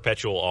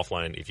perpetual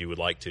offline if you would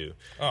like to,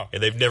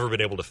 and they've never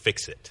been able to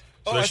fix it.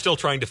 So they're still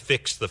trying to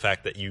fix the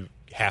fact that you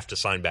have to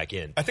sign back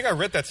in. I think I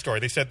read that story.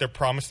 They said they're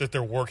promised that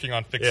they're working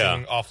on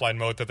fixing offline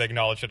mode, that they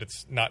acknowledge that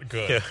it's not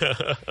good.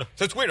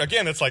 So it's weird.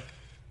 Again, it's like...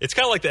 It's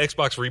kind of like the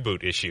Xbox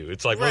reboot issue.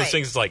 It's like one of those Right.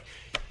 things, it's like,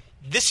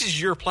 this is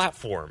your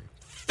platform.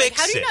 Fix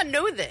How do you it. not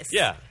know this?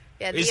 Yeah.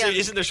 Yeah,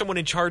 Isn't there someone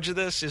in charge of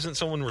this? Isn't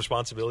someone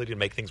responsibility to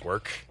make things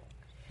work?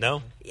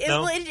 No?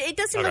 No? Well, it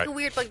does seem like Okay. a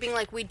weird bug being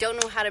like, we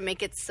don't know how to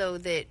make it so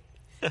that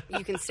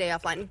you can stay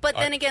offline. But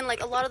then again,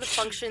 like a lot of the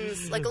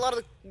functions, like a lot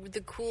of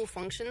the cool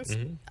functions,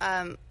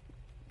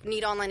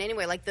 need online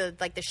anyway. Like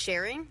the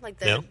sharing,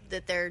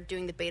 that they're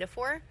doing the beta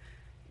for.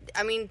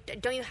 I mean,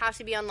 don't you have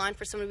to be online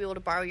for someone to be able to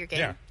borrow your game?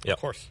 Yeah, Yep.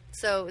 of course.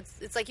 So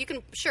it's like you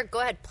can go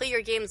ahead, play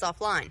your games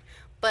offline,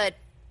 but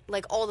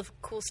like all the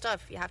cool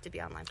stuff you have to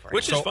be online for.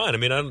 Which anyway. is fine. I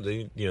mean, I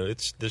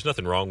don't, there's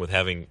nothing wrong with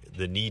having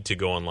the need to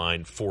go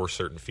online for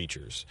certain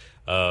features.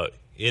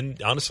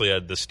 Honestly,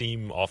 the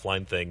Steam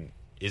offline thing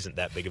isn't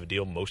that big of a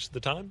deal most of the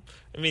time.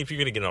 I mean, if you're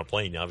going to get on a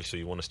plane, obviously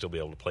you want to still be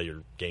able to play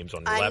your games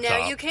on your I laptop.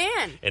 know you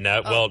can. And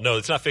now, well, no,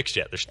 it's not fixed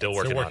yet. They're still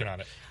working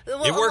on it.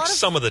 Well, It a lot works of-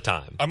 some of the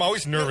time. I'm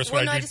always nervous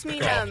when no, I I do just mean,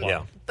 go offline.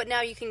 Yeah. but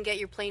now you can get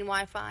your plane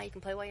Wi-Fi. You can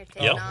play while you're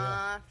taking Yep.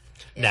 off.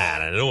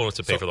 Nah, no one wants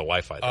to pay for the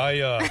Wi-Fi.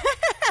 though.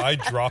 I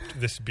dropped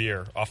this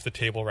beer off the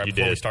table right You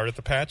before we did. started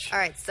the patch. All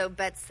right, so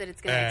Bet said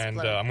it's going to And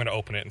explode. I'm going to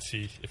open it and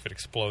see if it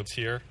explodes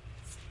here.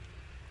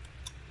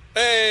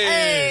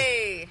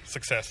 Hey!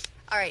 Success.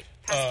 All right,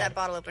 pass that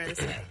bottle opener this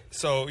way.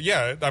 So,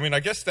 yeah, I mean, I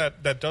guess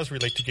that does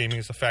relate to gaming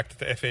is the fact that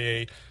the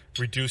FAA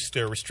reduced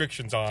their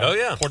restrictions on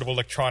portable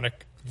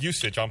electronic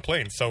usage on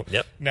planes. So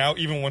now,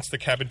 even once the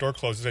cabin door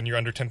closes and you're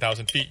under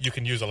 10,000 feet, you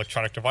can use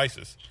electronic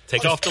devices.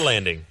 Take off to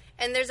landing.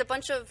 And there's a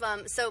bunch of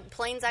so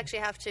planes actually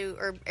have to,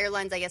 or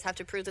airlines, I guess, have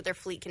to prove that their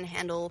fleet can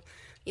handle,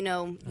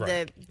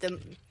 Right. the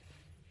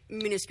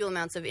minuscule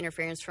amounts of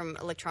interference from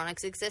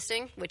electronics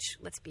existing. Which,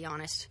 let's be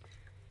honest,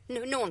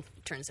 no one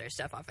turns their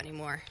stuff off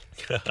anymore.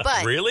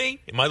 But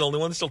Really? Am I the only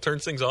one that still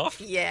turns things off?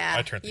 yeah,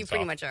 I turn you things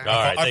pretty off. much are. All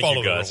right, I thank follow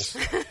you, the Gus.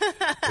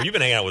 Well, you've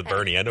been hanging out with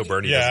Bernie. I know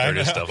Bernie Yeah, doesn't I turn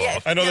his know. stuff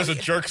off. I know there's a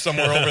jerk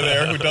somewhere over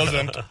there who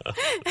doesn't.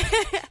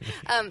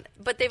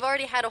 But they've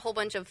already had a whole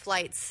bunch of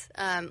flights,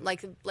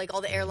 like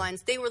all the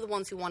airlines. They were the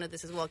ones who wanted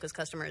this as well because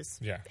customers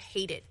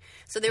hate it.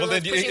 So they were Well,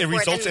 then pushing it for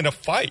results and in a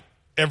fight.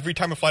 Every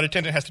time a flight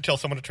attendant has to tell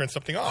someone to turn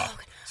something off.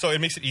 So it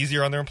makes it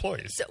easier on their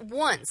employees. So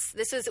once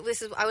this is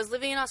I was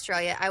living in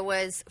Australia. I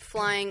was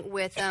flying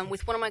with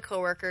one of my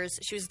coworkers.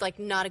 She was like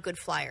not a good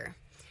flyer,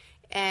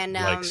 And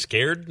like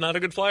scared, not a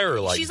good flyer,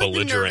 or like she's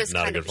belligerent,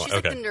 not a good flyer? She's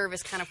like the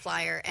nervous kind of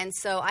flyer. And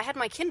so I had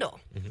my Kindle.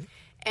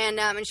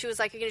 And she was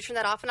like, "You're going to turn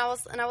that off?" And I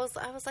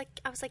was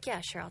like, "Yeah,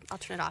 sure, I'll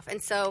turn it off."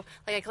 And so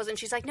like I closed it, and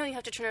she's like, "No, you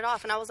have to turn it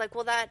off." And I was like,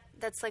 "Well,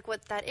 that's like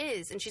what that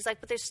is." And she's like,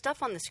 "But there's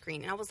stuff on the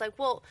screen." And I was like,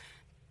 "Well,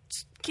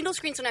 Kindle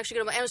screens don't actually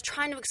go to my..." And I was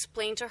trying to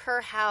explain to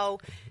her how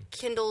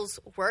Kindles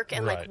work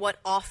and like what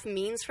off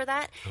means for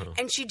that.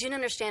 And she didn't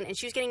understand, and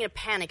she was getting in a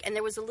panic. And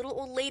there was a little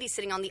old lady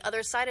sitting on the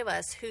other side of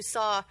us who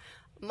saw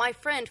my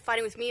friend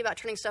fighting with me about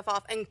turning stuff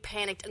off and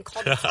panicked and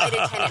called the flight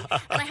attendant.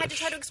 And I had to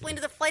try to explain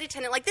to the flight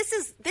attendant, like, this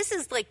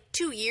is like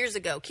 2 years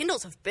ago.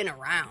 Kindles have been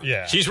around.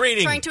 Yeah. She's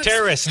reading.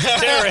 Terrorist.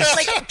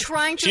 Like,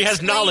 trying to She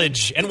has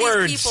knowledge and to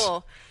words. these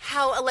people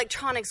how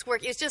electronics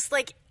work. It's just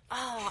like,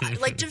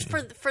 like just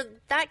for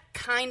that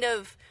kind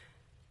of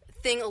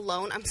thing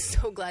alone, I'm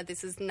so glad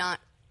this is not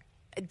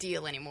a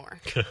deal anymore.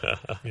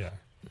 Yeah.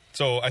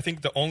 So I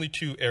think the only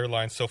 2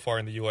 airlines so far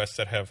in the U.S.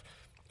 that have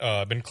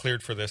been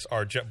cleared for this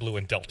are JetBlue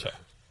and Delta.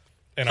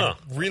 And I'm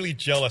really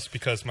jealous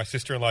because my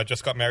sister-in-law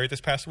just got married this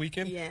past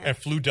weekend and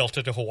flew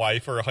Delta to Hawaii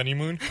for a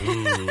honeymoon.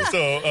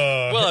 So,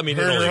 well, I mean,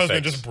 her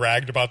husband just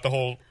bragged about the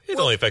whole... It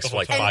only affects for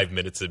like 5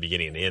 minutes at the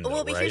beginning and the end,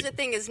 Well, though, but here's the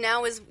thing: is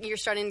now is you're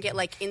starting to get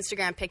like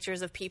Instagram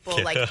pictures of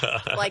people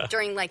like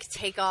during like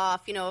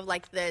takeoff, you know, of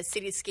like the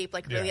cityscape,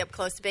 like really up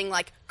close to being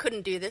like,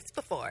 couldn't do this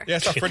before. Yeah, I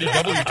saw Freddie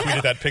W.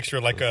 tweeted that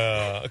picture like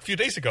a few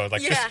days ago.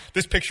 Like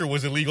this picture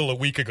was illegal a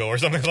week ago or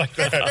something like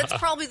that. That's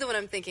probably the one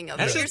I'm thinking of.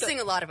 You're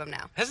seeing a lot of them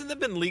now. Hasn't that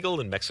been legal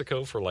in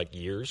Mexico for like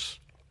years?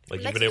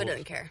 Like Mexico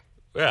doesn't care.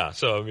 Yeah,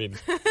 so I mean,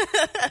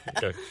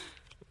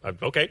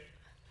 okay.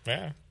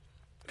 Yeah.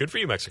 Good for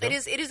you, Mexico. It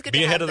is good Be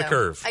to ahead have, of the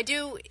curve. I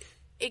do.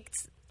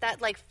 It's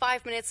that like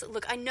 5 minutes.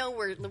 Look, I know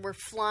we're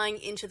flying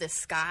into the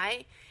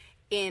sky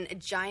in a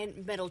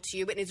giant metal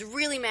tube, and it's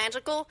really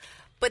magical.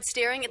 But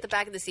staring at the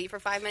back of the seat for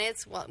 5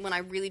 minutes when I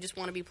really just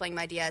want to be playing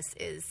my DS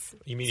is...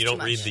 You mean you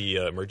don't read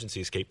the emergency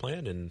escape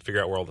plan and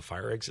figure out where all the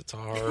fire exits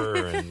are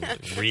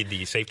and read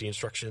the safety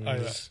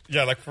instructions?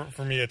 Yeah, like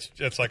for me,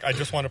 it's like I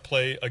just want to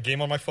play a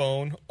game on my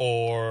phone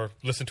or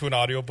listen to an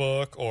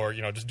audiobook or,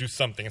 you know, just do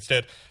something.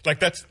 Instead, like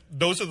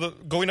those are the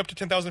going up to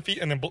 10,000 feet,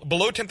 and then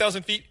below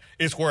 10,000 feet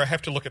is where I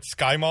have to look at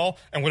Sky Mall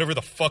and whatever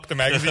the fuck the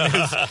magazine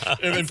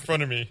is in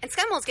front of me. And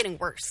Sky Mall's getting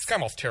worse. Sky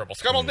Mall's terrible.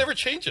 Sky Mall never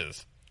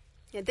changes.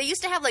 Yeah, they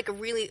used to have like a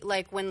really,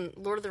 like when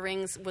Lord of the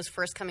Rings was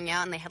first coming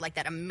out and they had like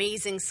that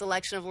amazing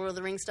selection of Lord of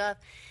the Rings stuff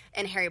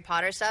and Harry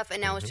Potter stuff, and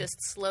now it's just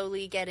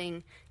slowly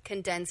getting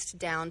condensed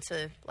down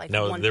to like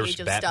one page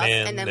of Batman, stuff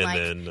and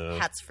then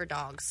hats for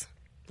dogs.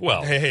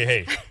 Well,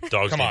 hey.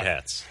 Dogs need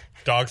hats.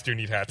 Dogs do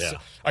need hats. Yeah.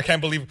 I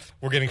can't believe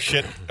we're getting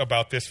shit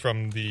about this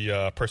from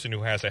the person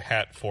who has a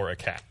hat for a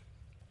cat.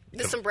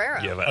 The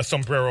sombrero. Yeah, a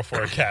sombrero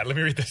for a cat. Let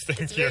me read this thing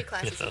it's here. Very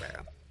classy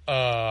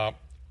sombrero.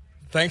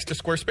 Thanks to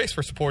Squarespace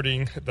for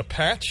supporting the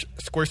patch.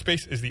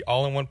 Squarespace is the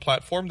all-in-one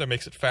platform that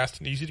makes it fast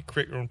and easy to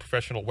create your own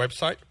professional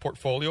website,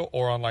 portfolio,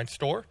 or online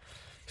store.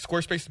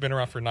 Squarespace has been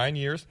around for 9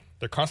 years.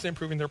 They're constantly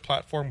improving their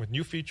platform with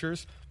new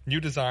features, new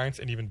designs,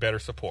 and even better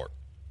support.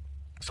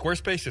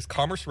 Squarespace is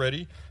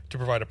commerce-ready to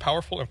provide a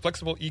powerful and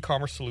flexible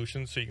e-commerce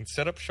solution so you can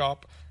set up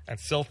shop and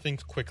sell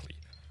things quickly.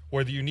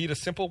 Whether you need a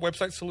simple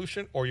website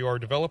solution or you are a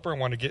developer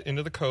and want to get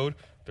into the code,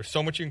 there's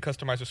so much you can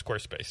customize with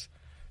Squarespace.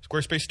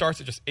 Squarespace starts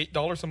at just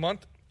 $8 a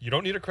month. You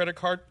don't need a credit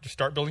card. Just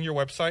start building your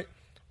website.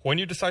 When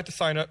you decide to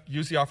sign up,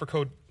 use the offer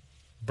code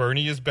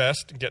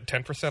BernieIsBest and get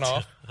 10%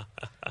 off.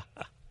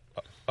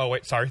 Oh,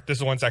 wait, sorry.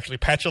 This one's actually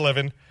Patch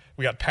 11.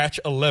 We got Patch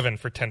 11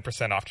 for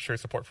 10% off to show your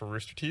support for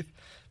Rooster Teeth.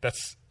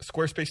 That's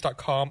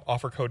squarespace.com,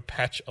 offer code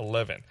Patch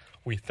 11.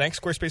 We thank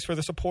Squarespace for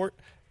the support,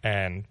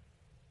 and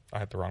I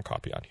had the wrong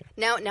copy on here.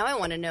 Now I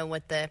want to know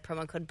what the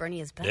promo code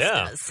BernieIsBest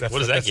does. What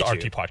does that that's get the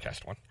you? RT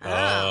Podcast one.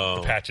 Oh.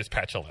 The patch is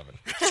Patch 11.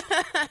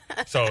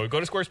 So go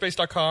to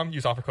squarespace.com,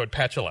 use offer code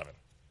Patch 11.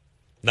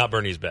 Not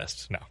Bernie's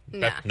best. No.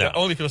 No.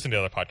 Only if you listen to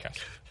the other podcasts.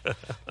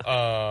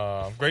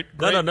 Great.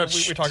 No.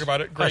 We talk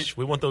about it. Great. Hush,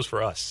 we want those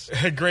for us.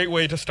 Great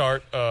way to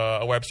start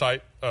a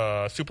website.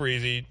 Super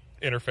easy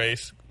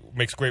interface.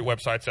 Makes great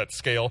websites that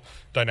scale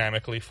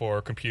dynamically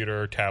for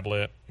computer,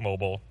 tablet,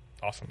 mobile.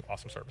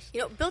 Awesome service.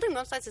 You know, building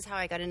websites is how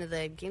I got into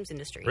the games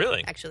industry.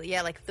 Really? Actually,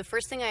 yeah. Like the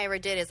first thing I ever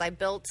did is I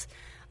built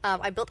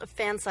a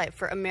fan site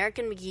for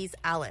American McGee's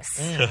Alice.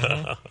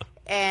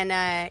 And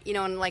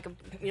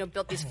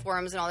built these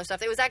forums and all this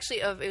stuff. It was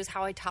actually it was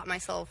how I taught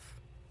myself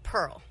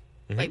Perl.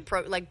 One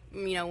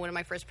of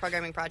my first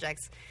programming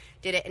projects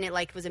did it, and it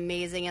like was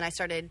amazing. And I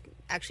started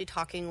actually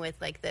talking with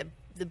like the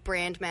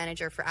brand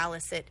manager for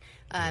Alice at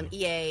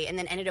EA, and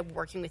then ended up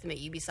working with him at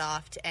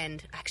Ubisoft,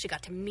 and I actually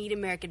got to meet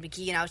American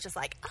McGee, and I was just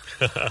like,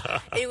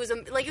 it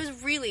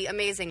was really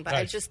amazing. But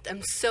nice.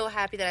 I'm so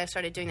happy that I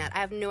started doing that. I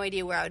have no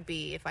idea where I would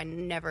be if I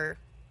never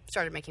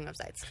started making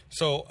websites.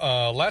 So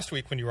last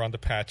week when you were on the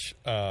patch,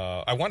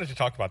 I wanted to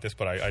talk about this,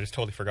 but I just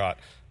totally forgot,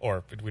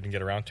 or we didn't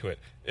get around to it,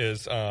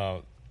 is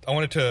I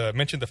wanted to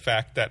mention the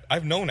fact that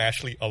I've known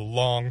Ashley a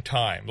long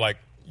time. Like,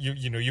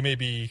 you may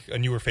be a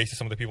newer face to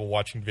some of the people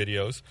watching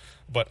videos,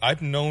 but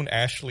I've known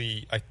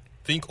Ashley,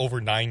 think, over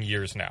 9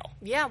 years now.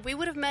 Yeah, we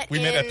would have met We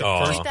in met at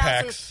the first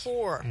PAX.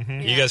 2004.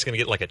 Yeah. You guys going to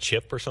get like a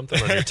chip or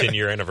something on your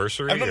 10-year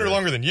anniversary? I've known her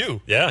longer than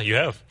you. Yeah, you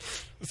have.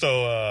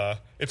 So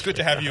it's good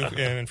to have you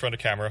in front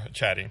of camera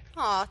chatting.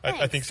 Aw, I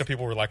thanks. think some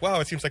people were like, "Wow,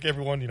 it seems like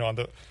everyone, on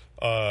the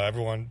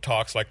everyone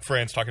talks like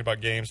friends talking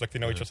about games, like they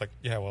know each other." Like,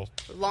 yeah, well,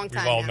 Long we've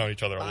time all now. known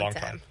each other a Long long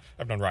time. time.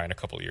 I've known Ryan a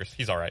couple of years.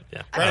 He's all right.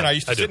 Yeah. Ryan and I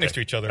used to did sit next that.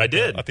 to each other. I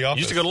did. At the office.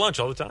 Used to go to lunch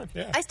all the time.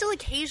 Yeah. I still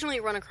occasionally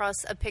run across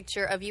a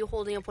picture of you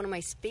holding up one of my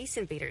Space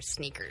Invaders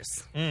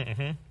sneakers.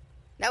 Mm-hmm.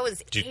 That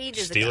was Did you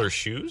ages steal ago. her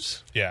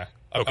shoes? Yeah.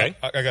 Okay.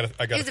 I got a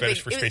It was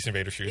fetish for it was- Space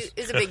Invader shoes.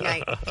 It was a big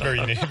night.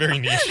 Very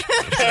niche.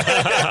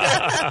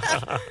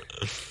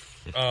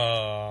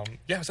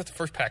 Yeah, was that the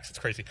first PAX? It's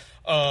crazy.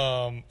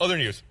 Other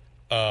news.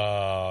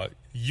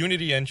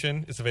 Unity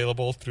Engine is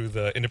available through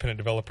the Independent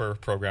Developer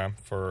Program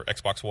for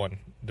Xbox One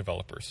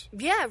developers.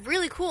 Yeah,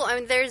 really cool. I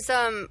mean, there's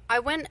I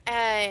went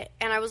and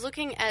I was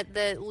looking at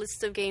the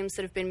list of games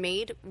that have been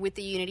made with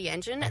the Unity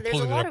engine. I'm There's a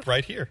pulling it lot up of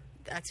right here.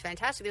 That's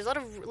fantastic. There's a lot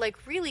of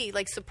really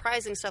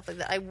surprising stuff like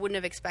that I wouldn't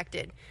have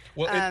expected.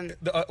 Well,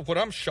 what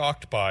I'm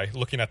shocked by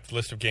looking at the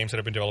list of games that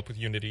have been developed with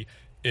Unity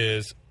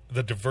is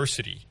the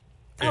diversity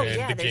Oh, in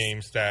yeah, the there's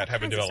games that all have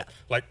been kinds of developed.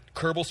 stuff. Like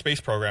Kerbal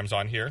Space Program's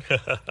on here,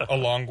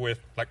 along with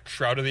like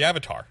Shroud of the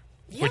Avatar,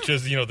 which Yeah.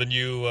 is the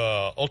new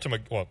Ultima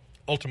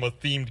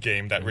themed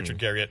game that Richard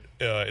Garriott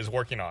is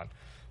working on.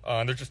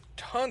 And there's just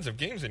tons of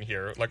games in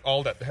here, like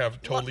all that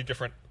have totally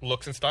different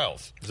looks and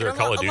styles. Is there a And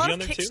Call of a Duty lot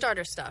on of there too?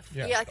 Kickstarter stuff.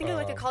 Yeah, Yeah, I think they're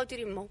like a Call of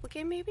Duty mobile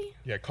game, maybe.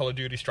 Yeah, Call of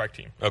Duty Strike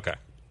Team. Okay.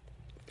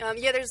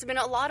 Yeah, there's been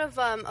a lot of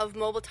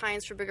mobile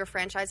tie-ins for bigger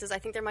franchises. I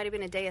think there might have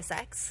been a Deus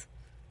Ex.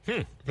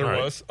 There All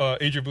right. was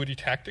Age of Booty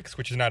Tactics,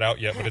 which is not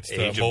out yet, but it's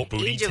the Age of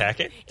Booty Age of-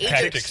 Tactic? Age of-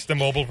 Tactics, the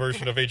mobile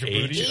version of Age of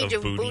Booty. Age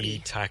of Booty.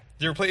 Tactic.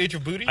 You ever play Age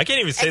of Booty? I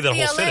can't even say the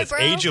whole XBLA, sentence. bro.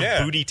 Age of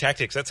Yeah. Booty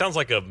Tactics. That sounds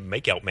like a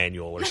makeout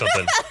manual or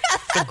something.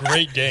 It's a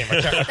great game.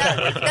 I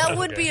can't- That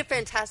would be a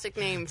fantastic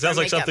name. Sounds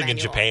for a like makeup something in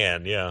manual.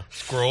 Japan. Yeah.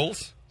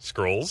 Scrolls.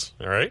 Scrolls.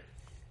 All right.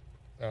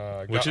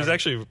 Which is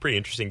actually a pretty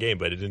interesting game,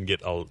 but it didn't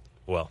get all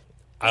well.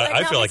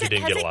 I now, feel like has it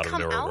didn't has get a lot of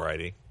come out?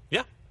 notoriety.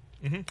 Yeah.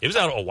 It was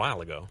out a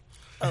while ago.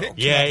 I think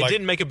Yeah, it like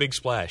didn't make a big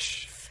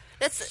splash.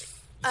 That's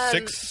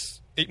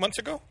 8 months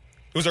ago.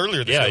 It was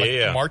earlier this Yeah, year, like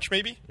yeah. March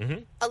maybe.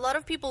 a lot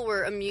of people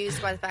were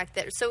amused by the fact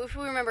that. So if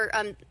we remember,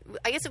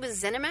 I guess it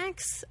was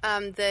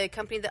ZeniMax, the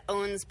company that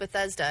owns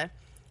Bethesda,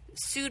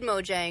 sued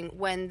Mojang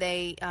when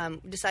they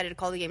decided to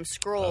call the game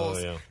Scrolls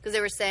Oh, yeah. because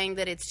they were saying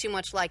that it's too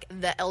much like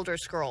The Elder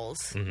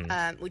Scrolls,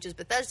 which is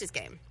Bethesda's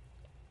game.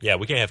 Yeah,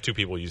 we can't have two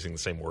people using the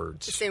same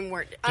words. Same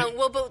word.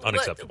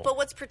 Unacceptable. But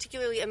what's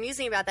particularly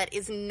amusing about that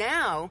is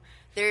now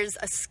there's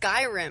a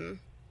Skyrim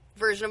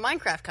version of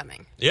Minecraft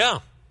coming. Yeah.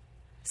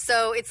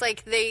 So it's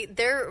like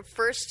their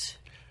first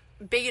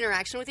big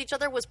interaction with each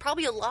other was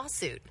probably a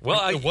lawsuit.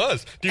 Well, It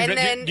was. Do you, And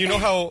then- do you know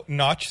how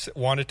Notch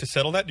wanted to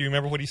settle that? Do you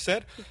remember what he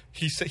said?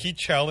 He said he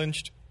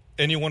challenged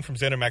anyone from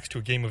ZeniMax to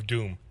a game of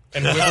Doom,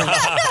 and he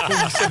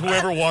said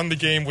whoever won the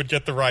game would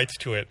get the rights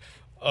to it.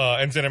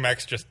 And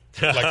ZeniMax just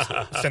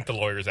sent the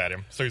lawyers at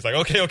him. So he's like,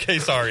 okay,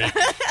 sorry.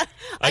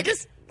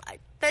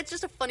 That's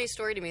just a funny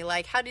story to me.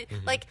 Like, how did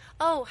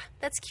oh,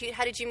 that's cute.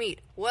 How did you meet?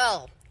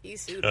 Well, he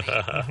sued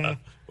me.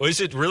 Well, is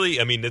it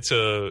really? I mean, it's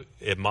a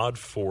mod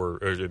for,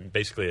 or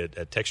basically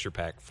a texture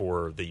pack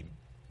for the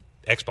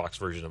Xbox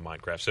version of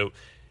Minecraft. So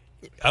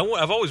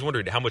I've always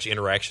wondered how much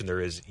interaction there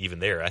is even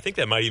there. I think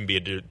that might even be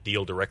a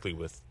deal directly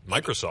with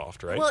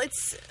Microsoft, right? Well,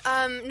 it's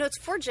no, it's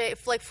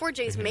 4J. Like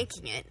 4J is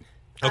making it.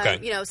 Okay.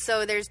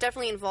 So there's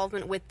definitely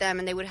involvement with them,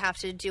 and they would have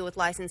to deal with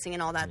licensing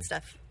and all that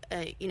stuff.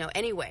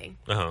 Anyway.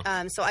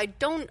 Uh-huh. So I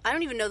don't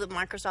even know that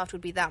Microsoft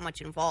would be that much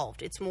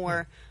involved. It's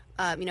more,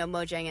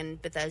 Mojang and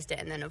Bethesda,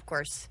 and then of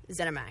course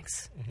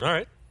ZeniMax. All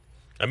right.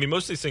 I mean,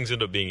 most of these things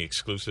end up being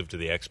exclusive to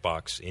the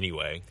Xbox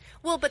anyway.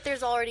 Well, but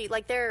there's already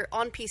they're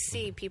on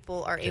PC.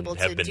 People are able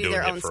have to been do doing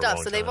their it own for a stuff,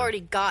 long so they've time.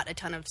 already got a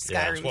ton of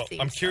Yeah. Skyrim Well,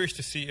 themes. I'm curious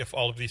to see if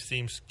all of these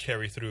themes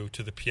carry through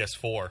to the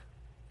PS4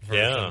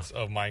 versions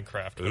of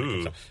Minecraft. when it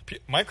comes Ooh. out.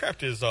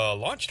 Minecraft is a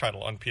launch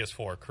title on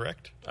PS4,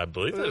 correct? I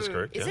believe that is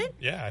correct. Is yeah. it?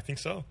 Yeah, I think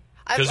so.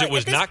 Because it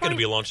was at this not going to point-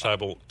 be a launch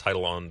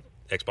title on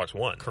Xbox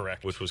One.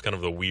 Correct. Which was kind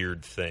of the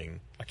weird thing.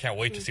 I can't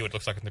wait to see what it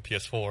looks like in the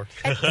PS4.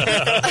 At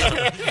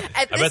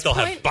I this bet they'll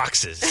point, have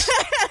boxes.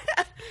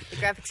 the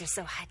graphics are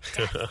so high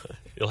def.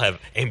 You'll have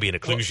ambient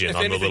occlusion If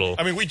on anything, the little.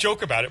 I mean, we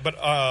joke about it, but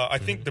I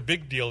think the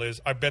big deal is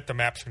I bet the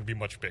map's going to be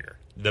much bigger.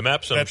 The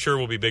maps, I'm That's- sure,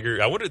 will be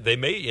bigger. I wonder they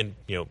may,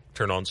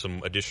 turn on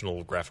some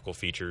additional graphical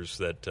features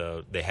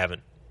that they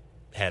haven't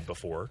had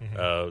before.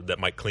 That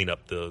might clean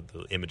up the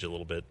image a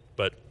little bit.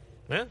 But,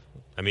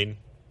 I mean,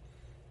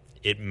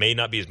 it may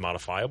not be as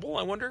modifiable.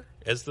 I wonder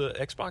as the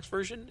Xbox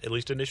version, at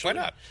least initially.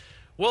 Why not?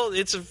 Well,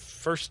 it's a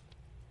first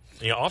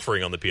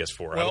offering on the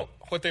PS4. Well,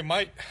 what they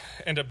might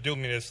end up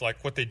doing is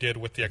like what they did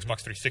with the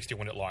Xbox 360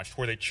 when it launched,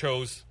 where they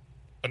chose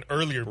an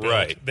earlier build,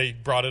 Right. they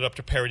brought it up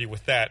to parity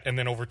with that, and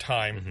then over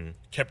time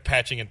kept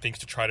patching in things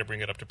to try to bring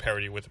it up to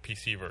parity with the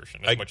PC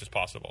version as much as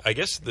possible. I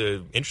guess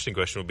the interesting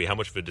question would be how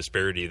much of a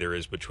disparity there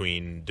is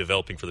between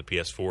developing for the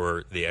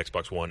PS4, the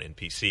Xbox One, and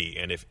PC.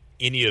 And if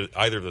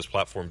either of those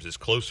platforms is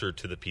closer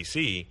to the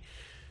PC,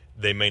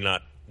 they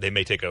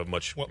may take a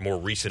much more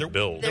recent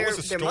build. There was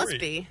a There story. must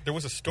be. There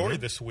was a story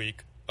this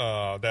week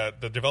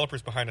that the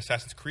developers behind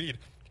Assassin's Creed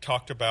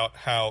talked about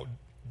how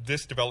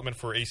this development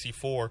for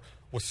AC4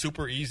 was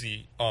super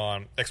easy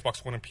on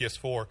Xbox One and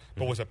PS4,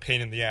 but was a pain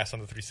in the ass on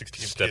the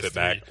 360 and Step PS3. it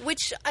back.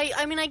 Which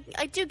I mean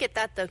I do get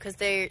that though, because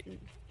they're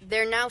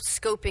now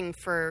scoping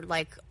for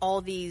like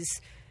all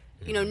these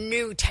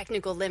new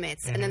technical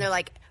limits, and then they're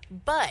like,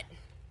 but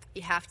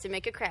you have to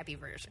make a crappy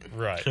version.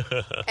 Right.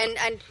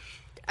 And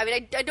I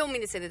mean, I don't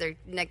mean to say that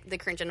the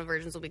current gen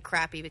versions will be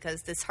crappy,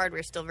 because this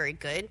hardware is still very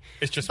good.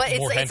 It's just but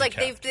more it's like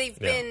handicapped. they've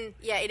been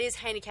it is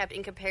handicapped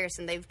in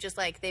comparison. They've just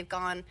they've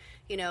gone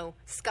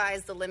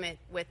sky's the limit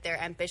with their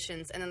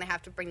ambitions, and then they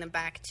have to bring them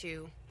back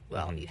to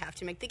you have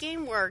to make the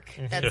game work.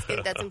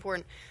 That's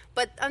important.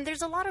 But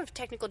there's a lot of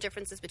technical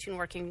differences between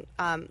working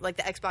like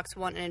the Xbox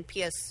One and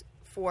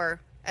PS4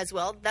 as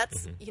well.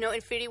 That's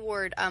Infinity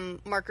Ward,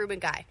 Mark Rubin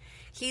guy.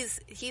 He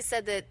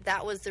said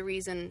that was the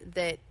reason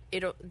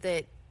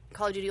that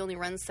Call of Duty only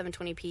runs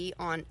 720p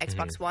on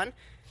Xbox One.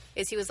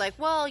 Is he was like,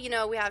 well,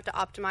 we have to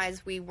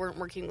optimize. We weren't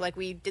working,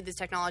 we did this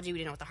technology. We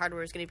didn't know what the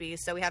hardware was going to be,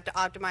 so we have to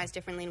optimize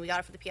differently. And we got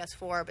it for the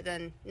PS4, but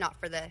then not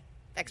for the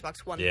Xbox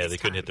One. Yeah, this they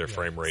couldn't time. hit their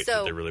frame rate So-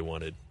 that they really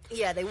wanted.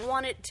 Yeah, they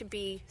want it to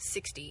be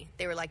 60.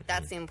 They were like,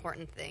 that's the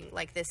important thing.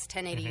 Like, this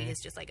 1080 is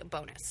just like a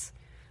bonus.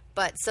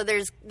 But so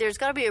there's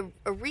got to be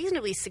a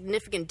reasonably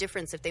significant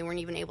difference if they weren't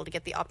even able to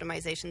get the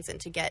optimizations in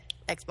to get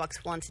Xbox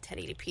One to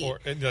 1080p. Or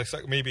it's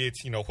like maybe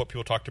it's what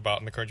people talked about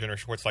in the current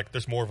generation, where it's like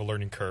there's more of a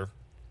learning curve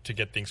to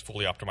get things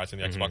fully optimized in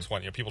the Xbox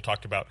One. People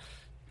talked about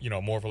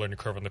more of a learning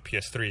curve on the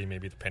PS3.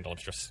 Maybe the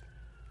pendulum's just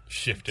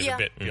shifted a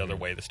bit the other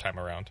way this time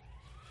around.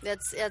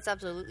 That's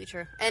absolutely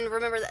true. And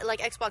remember that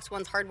Xbox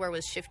One's hardware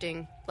was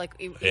shifting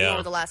even Yeah.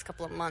 over the last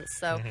couple of months.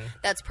 So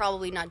that's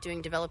probably not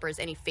doing developers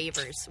any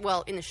favors.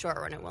 Well, in the short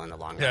run, it will in the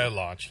long run. Yeah,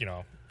 launch.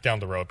 Down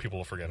the road, people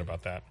will forget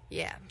about that.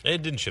 Yeah.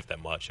 It didn't shift that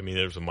much. I mean,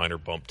 there was a minor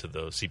bump to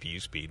the CPU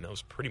speed, and that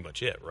was pretty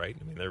much it, right?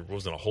 I mean, there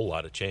wasn't a whole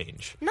lot of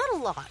change. Not a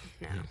lot,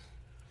 no.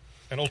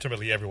 And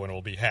ultimately, everyone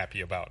will be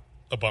happy about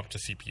a bump to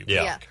CPU.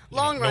 Yeah. Yeah.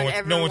 Long No run, one's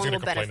everyone going to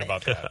will complain benefit.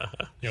 about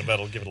that.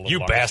 That'll give it a little You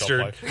longer bastard!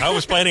 shelf-life. I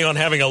was planning on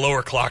having a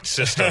lower clocked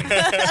system.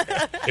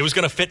 It was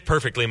going to fit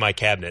perfectly in my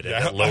cabinet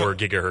at that lower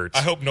gigahertz.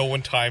 I hope no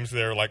one times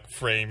their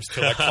frames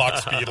to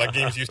clock speed like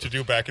games used to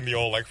do back in the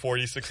old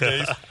 46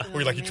 days,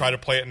 where you try to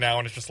play it now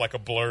and it's just like a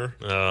blur.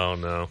 Oh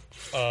no!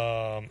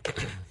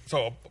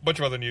 So a bunch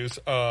of other news.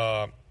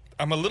 I'm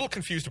a little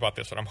confused about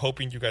this one. I'm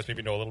hoping you guys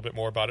maybe know a little bit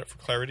more about it for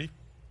clarity.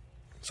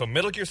 So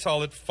Metal Gear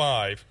Solid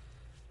 5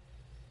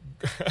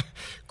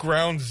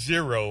 Ground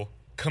Zero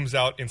comes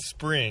out in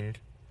spring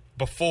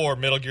before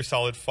Metal Gear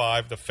Solid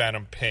 5 The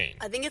Phantom Pain.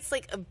 I think it's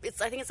like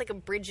a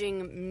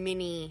bridging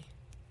mini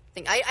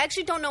thing. I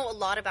actually don't know a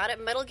lot about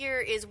it. Metal Gear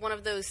is one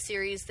of those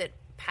series that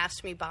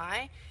passed me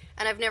by,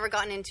 and I've never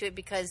gotten into it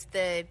because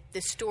the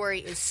story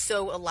is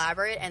so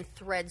elaborate and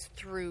threads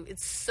through.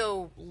 It's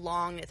so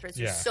long. It threads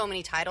through so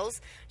many titles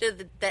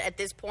that at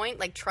this point,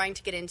 trying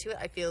to get into it,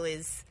 I feel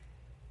is.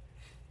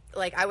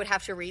 I would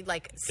have to read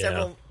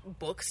several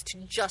books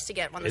to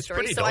get on the It's story.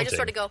 pretty So I just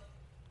daunting. sort of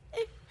go,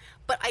 eh.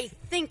 But I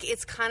think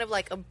it's kind of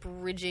like a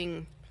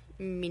bridging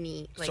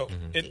mini game.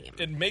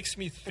 It makes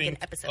me think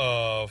episode.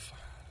 of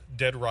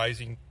Dead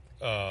Rising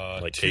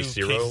Like 2 Case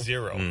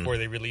Zero? Case where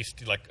they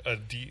released a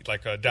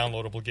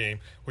downloadable game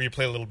where you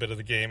play a little bit of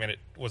the game and it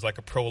was like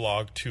a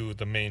prologue to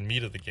the main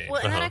meat of the game.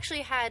 Well, and that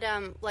actually had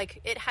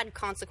it had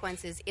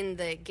consequences in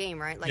the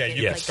game, right?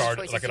 You the start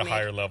choices at a you made.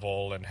 higher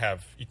level and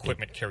have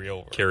equipment carry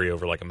over. Carry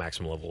over a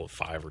maximum level of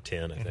 5 or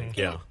 10, I think.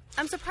 Yeah.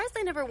 I'm surprised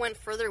they never went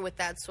further with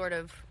that sort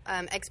of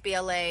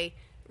XBLA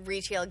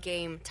retail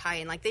game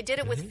tie-in. They did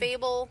it with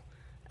Fable.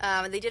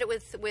 They did it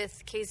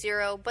with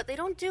K0, but they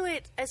don't do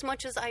it as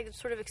much as I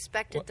sort of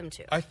expected them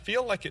to. I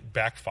feel like it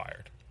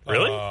backfired.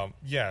 Really?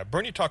 Yeah.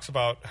 Bernie talks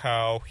about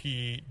how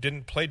he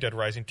didn't play Dead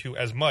Rising 2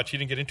 as much. He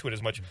didn't get into it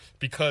as much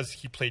because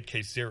he played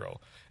Case Zero.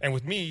 And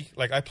with me,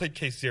 I played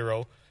Case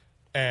Zero,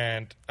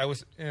 and I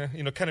was,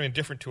 kind of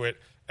indifferent to it,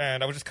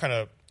 and I was just kind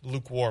of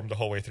lukewarm the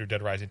whole way through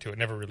Dead Rising 2. It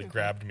never really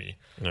grabbed me.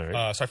 All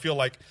right. So I feel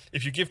like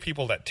if you give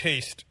people that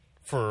taste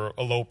for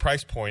a low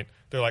price point,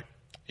 they're like,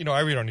 I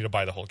really don't need to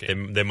buy the whole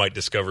game. They might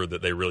discover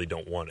that they really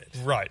don't want it.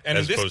 Right. And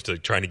as opposed to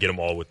trying to get them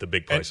all with the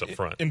big price up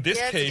front. In this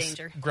Yeah, it's a case,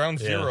 danger. Ground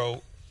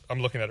Zero, I'm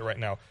looking at it right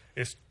now,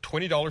 is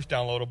 $20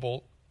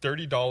 downloadable,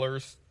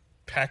 $30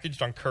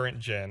 packaged on current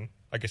gen,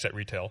 I guess at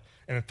retail,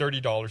 and then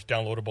 $30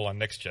 downloadable on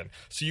next gen.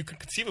 So you could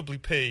conceivably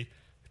pay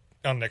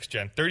on next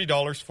gen,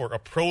 $30 for a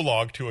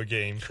prologue to a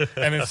game,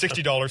 and then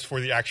 $60 for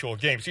the actual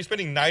game. So you're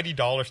spending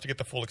 $90 to get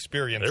the full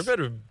experience.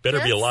 There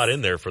better be a lot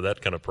in there for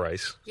that kind of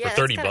price. Yeah,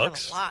 for $30 that's kind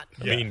of a lot.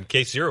 I mean,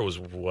 Case Zero was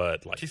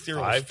what, like Case Zero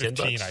 5, was 15,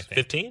 10 bucks? I think.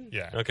 15?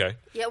 Yeah. Okay.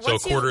 Yeah, so a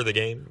once quarter you- of the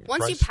game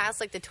Once you price? pass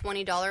like the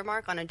 $20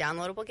 mark on a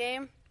downloadable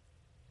game,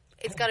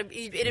 it's got to.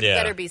 It Yeah.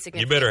 better be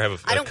significant. You better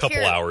have I a don't couple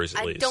care- hours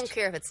at least. I don't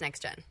care if it's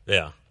next gen.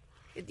 Yeah.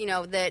 You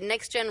know, the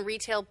next gen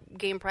retail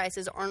game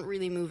prices aren't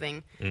really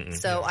moving,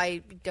 so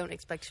I don't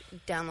expect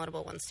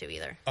downloadable ones to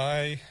either.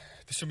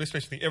 This makes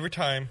me think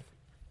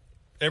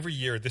every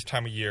year, this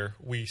time of year,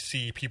 we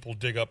see people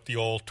dig up the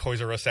old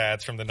Toys R Us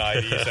ads from the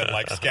 90s and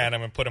like scan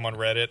them and put them on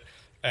Reddit.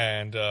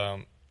 And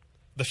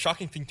the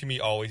shocking thing to me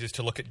always is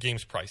to look at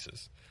games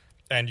prices.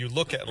 And you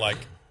look at like,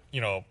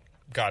 you know,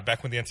 God,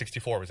 back when the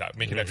N64 was out,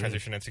 making that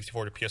transition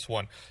N64 to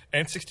PS1.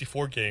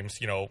 N64 games,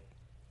 you know,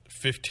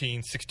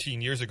 15,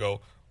 16 years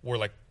ago were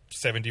like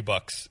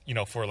 $70, you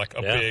know, for like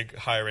a big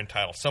higher end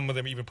title. Some of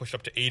them even pushed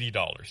up to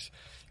 $80.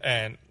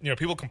 And, you know,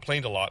 people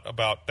complained a lot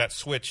about that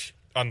switch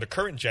on the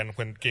current gen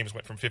when games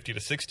went from 50 to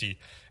 60.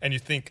 And you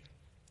think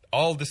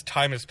all this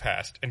time has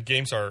passed and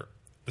games are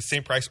the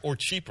same price or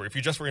cheaper. If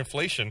you just for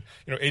inflation,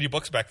 you know,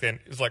 $80 back then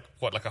is like,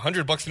 what, like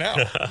 $100 now?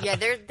 Yeah,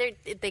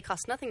 they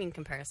cost nothing in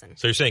comparison.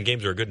 So you're saying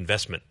games are a good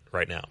investment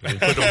right now? I mean,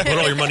 put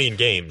all your money in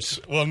games.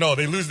 Well, no,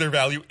 they lose their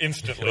value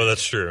instantly. Well,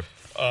 that's true.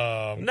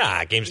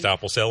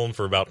 GameStop will sell them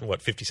for about,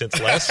 what, 50 cents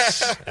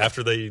less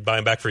after they buy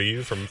them back for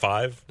you from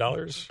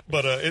 $5?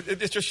 But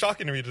it's just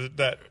shocking to me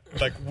that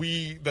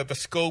the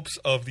scopes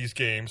of these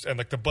games and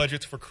like the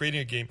budgets for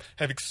creating a game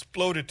have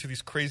exploded to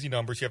these crazy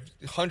numbers. You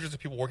have hundreds of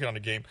people working on a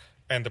game,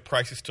 and the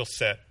price is still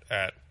set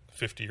at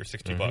 $50 or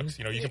 $60.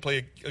 You know, you can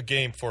play a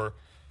game for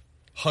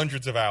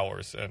hundreds of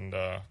hours, and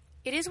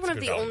It is one of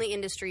good the value. only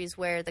industries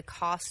where the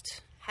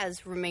cost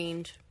has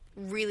remained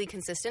really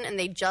consistent, and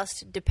they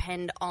just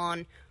depend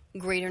on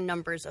greater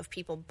numbers of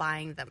people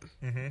buying them.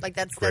 Like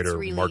that's Greater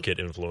really market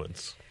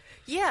influence.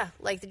 Yeah,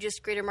 like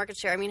just greater market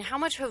share. I mean, how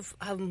much have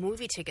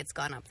movie tickets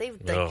gone up? They've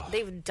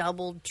they've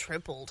doubled,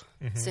 tripled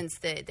since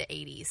the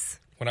 80s.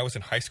 when I was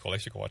in high school, I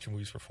used to go watch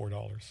movies for $4.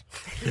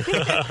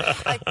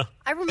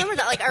 I remember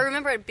that. Like, I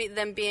remember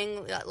them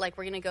being like,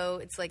 "We're gonna go.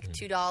 It's like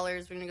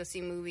 $2. We're gonna go see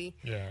a movie."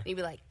 Yeah. And you'd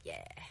be like,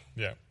 "Yeah."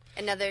 Yeah.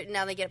 And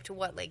now they get up to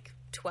what, like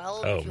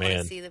 12? Oh, if you want man.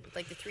 to see the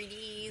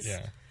 3Ds.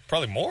 Yeah.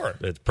 Probably more.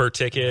 It's per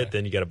ticket,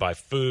 then you got to buy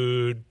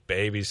food,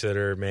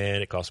 babysitter.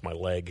 Man, it costs my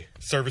leg.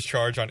 Service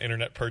charge on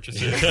internet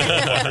purchases,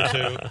 one or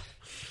two,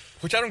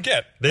 which I don't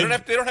get. They don't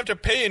have to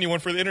pay anyone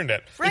for the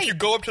internet. Right. If you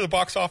go up to the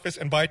box office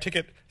and buy a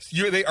ticket,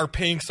 they are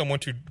paying someone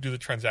to do the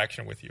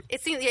transaction with you.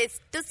 It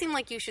does seem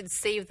like you should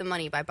save the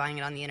money by buying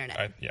it on the internet.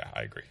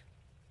 I agree.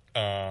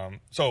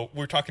 So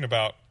we're talking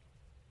about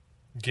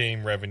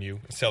game revenue,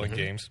 selling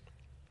games.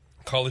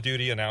 Call of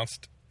Duty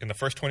announced in the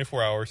first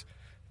 24 hours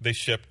they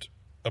shipped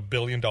 $1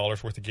 billion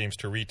worth of games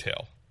to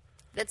retail.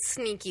 That's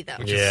sneaky, though.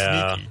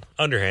 Yeah, sneaky.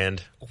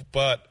 underhand.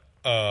 But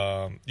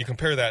you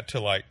compare that to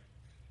like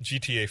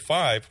GTA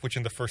 5, which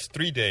in the first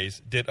 3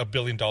 days did $1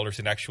 billion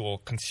in actual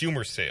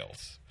consumer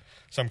sales.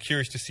 So I'm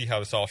curious to see how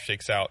this all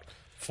shakes out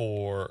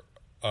for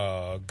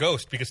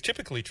Ghost, because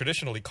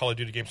traditionally, Call of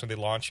Duty games when they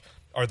launch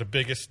are the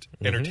biggest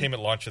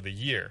entertainment launch of the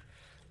year.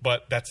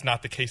 But that's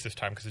not the case this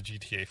time because of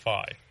GTA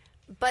 5.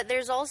 But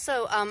there's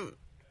also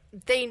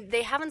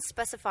they haven't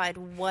specified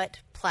what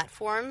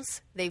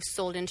platforms they've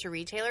sold into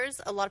retailers.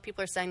 A lot of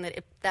people are saying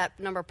that that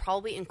number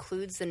probably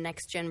includes the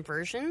next gen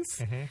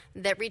versions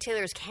that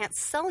retailers can't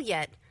sell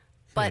yet,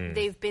 but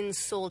they've been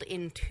sold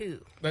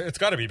into. It's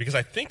got to be, because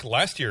I think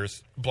last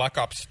year's Black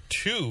Ops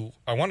 2,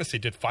 I want to say,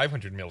 did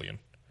 $500 million.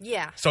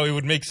 Yeah. So it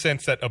would make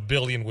sense that $1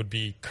 billion would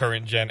be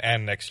current gen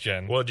and next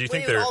gen. Well, do you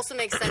think it would they're also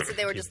make sense that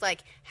they were just like,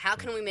 how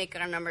can we make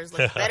our numbers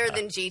look better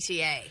than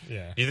GTA?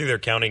 Yeah. Do you think they're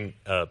counting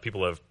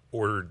people have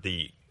ordered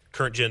the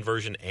current gen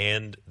version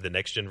and the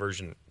next gen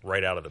version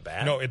right out of the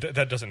bat? No,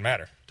 that doesn't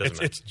matter. Doesn't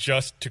It's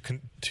just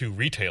to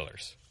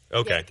retailers.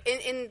 Okay. Yeah,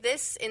 in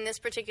this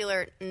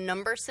particular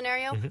number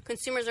scenario,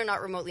 consumers are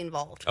not remotely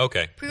involved.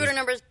 Okay. Pre-order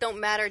numbers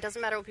don't matter. It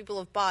doesn't matter what people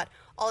have bought.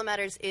 All that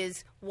matters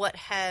is what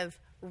have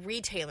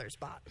retailers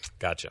bought.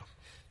 Gotcha.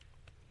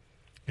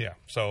 Yeah.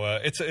 So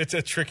it's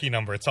a tricky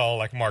number. It's all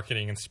like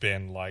marketing and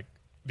spin. Like,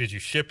 did you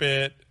ship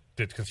it?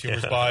 Did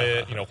consumers buy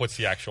it? You know, what's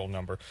the actual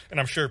number? And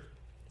I'm sure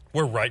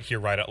we're right here,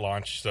 right at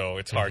launch, so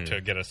it's hard to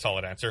get a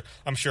solid answer.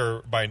 I'm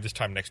sure by this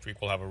time next week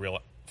we'll have a real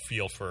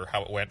feel for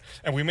how it went.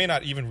 And we may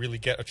not even really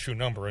get a true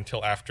number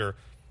until after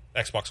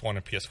Xbox One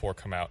and PS4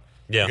 come out.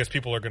 Yeah. Because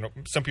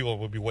some people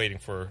will be waiting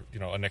for,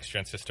 a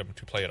next-gen system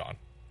to play it on.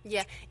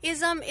 Yeah.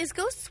 Is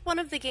Ghosts one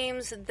of the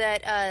games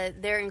that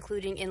they're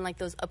including in like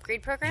those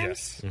upgrade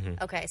programs? Yes.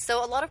 Okay.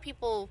 So a lot of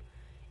people,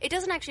 it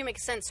doesn't actually make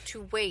sense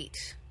to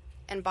wait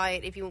and buy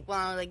it if you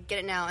want to like get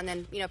it now and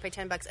then pay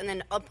 $10 and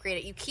then upgrade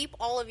it. You keep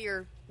all of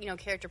your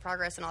character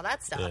progress and all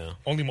that stuff. Yeah.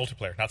 Only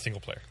multiplayer, not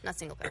single player. Not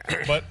single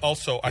player. But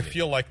also, I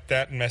feel like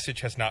that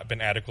message has not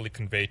been adequately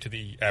conveyed to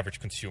the average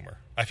consumer.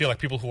 I feel like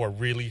people who are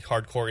really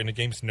hardcore into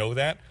games know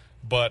that,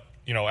 but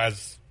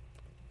as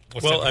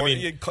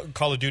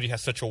Call of Duty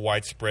has such a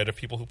wide spread of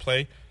people who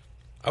play.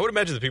 I would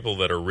imagine the people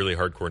that are really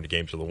hardcore into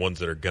games are the ones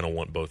that are going to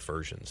want both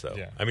versions, though.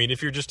 Yeah. I mean,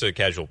 if you're just a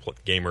casual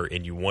gamer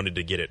and you wanted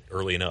to get it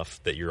early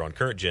enough that you're on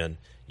current gen,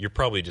 you're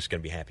probably just going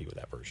to be happy with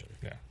that version.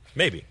 Yeah.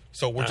 Maybe.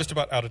 So we're just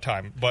about out of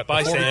time. But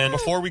Bye,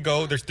 before we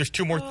go, there's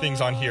two more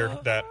things on here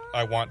that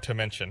I want to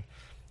mention.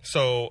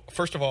 So,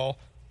 first of all...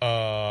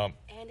 and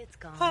it's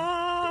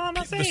gone.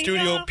 The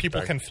studio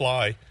People Can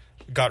Fly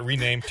got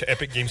renamed to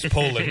Epic Games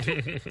Poland.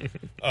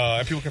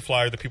 And People Can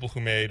Fly are the people who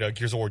made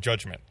Gears of War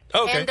Judgment.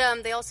 Oh, okay.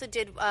 And they also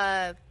did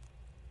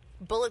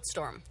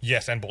Bulletstorm.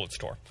 Yes, and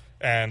Bulletstorm.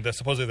 And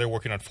supposedly they're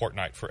working on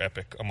Fortnite for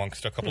Epic,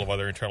 amongst a couple of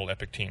other internal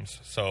Epic teams.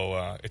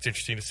 So it's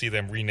interesting to see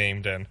them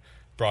renamed and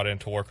brought in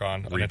to work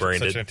on such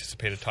an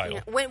anticipated title.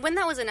 Yeah. When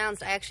that was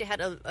announced, I actually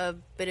had a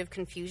bit of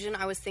confusion.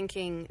 I was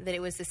thinking that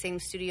it was the same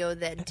studio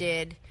that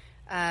did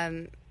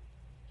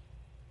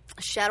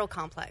Shadow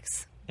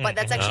Complex. But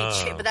that's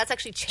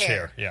actually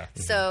Chair. Yeah.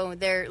 So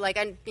they're like,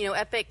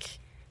 Epic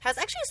has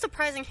actually a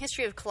surprising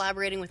history of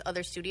collaborating with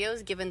other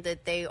studios, given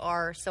that they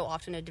are so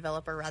often a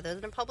developer rather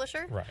than a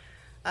publisher. Right.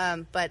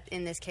 But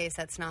in this case,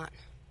 that's not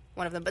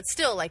one of them. But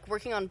still, like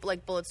working on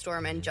like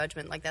Bulletstorm and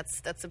Judgment, like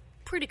that's a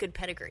pretty good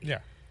pedigree. Yeah.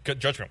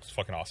 Judgment was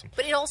fucking awesome.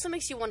 But it also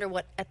makes you wonder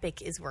what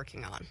Epic is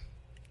working on.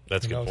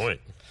 That's a good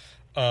point.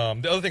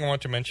 The other thing I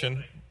want to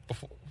mention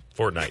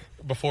Fortnite.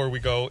 Before we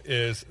go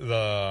is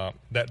that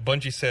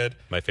Bungie said...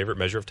 My favorite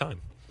measure of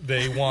time.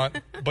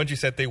 Bungie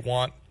said they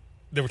were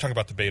talking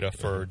about the beta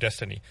for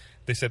Destiny.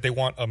 They said they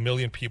want 1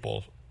 million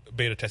people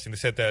beta testing. They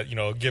said that,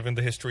 given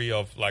the history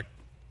of, like,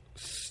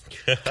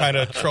 kind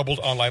of troubled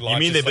online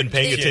launches... You mean they've been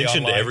paying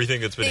attention to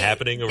everything that's been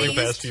happening over the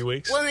past few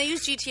weeks? Well, they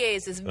use GTA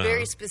as this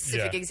very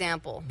specific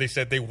example. They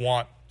said they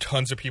want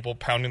tons of people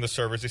pounding the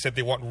servers. They said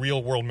they want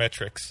real-world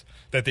metrics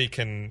that they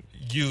can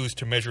use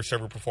to measure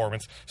server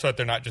performance so that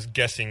they're not just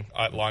guessing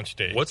at launch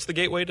day. What's the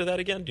gateway to that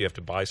again? Do you have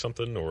to buy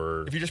something,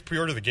 or... If you just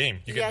pre-order the game,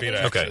 you get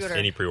beta access. access. Okay,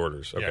 any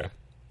pre-orders. Okay.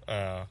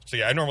 Yeah.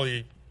 I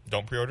normally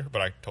don't pre-order,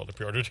 but I totally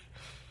pre-ordered.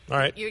 All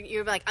right.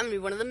 You're like, I'm going to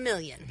be one of the 1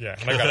 million. Yeah,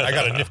 and I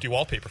got a nifty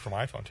wallpaper for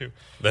my iPhone, too.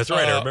 That's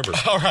right, I remember.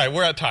 All right,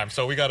 we're at time,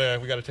 so we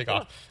gotta take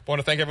off. I want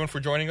to thank everyone for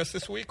joining us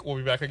this week. We'll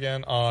be back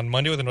again on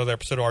Monday with another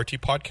episode of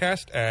RT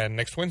Podcast, and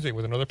next Wednesday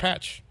with another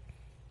patch.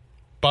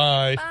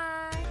 Bye. Bye.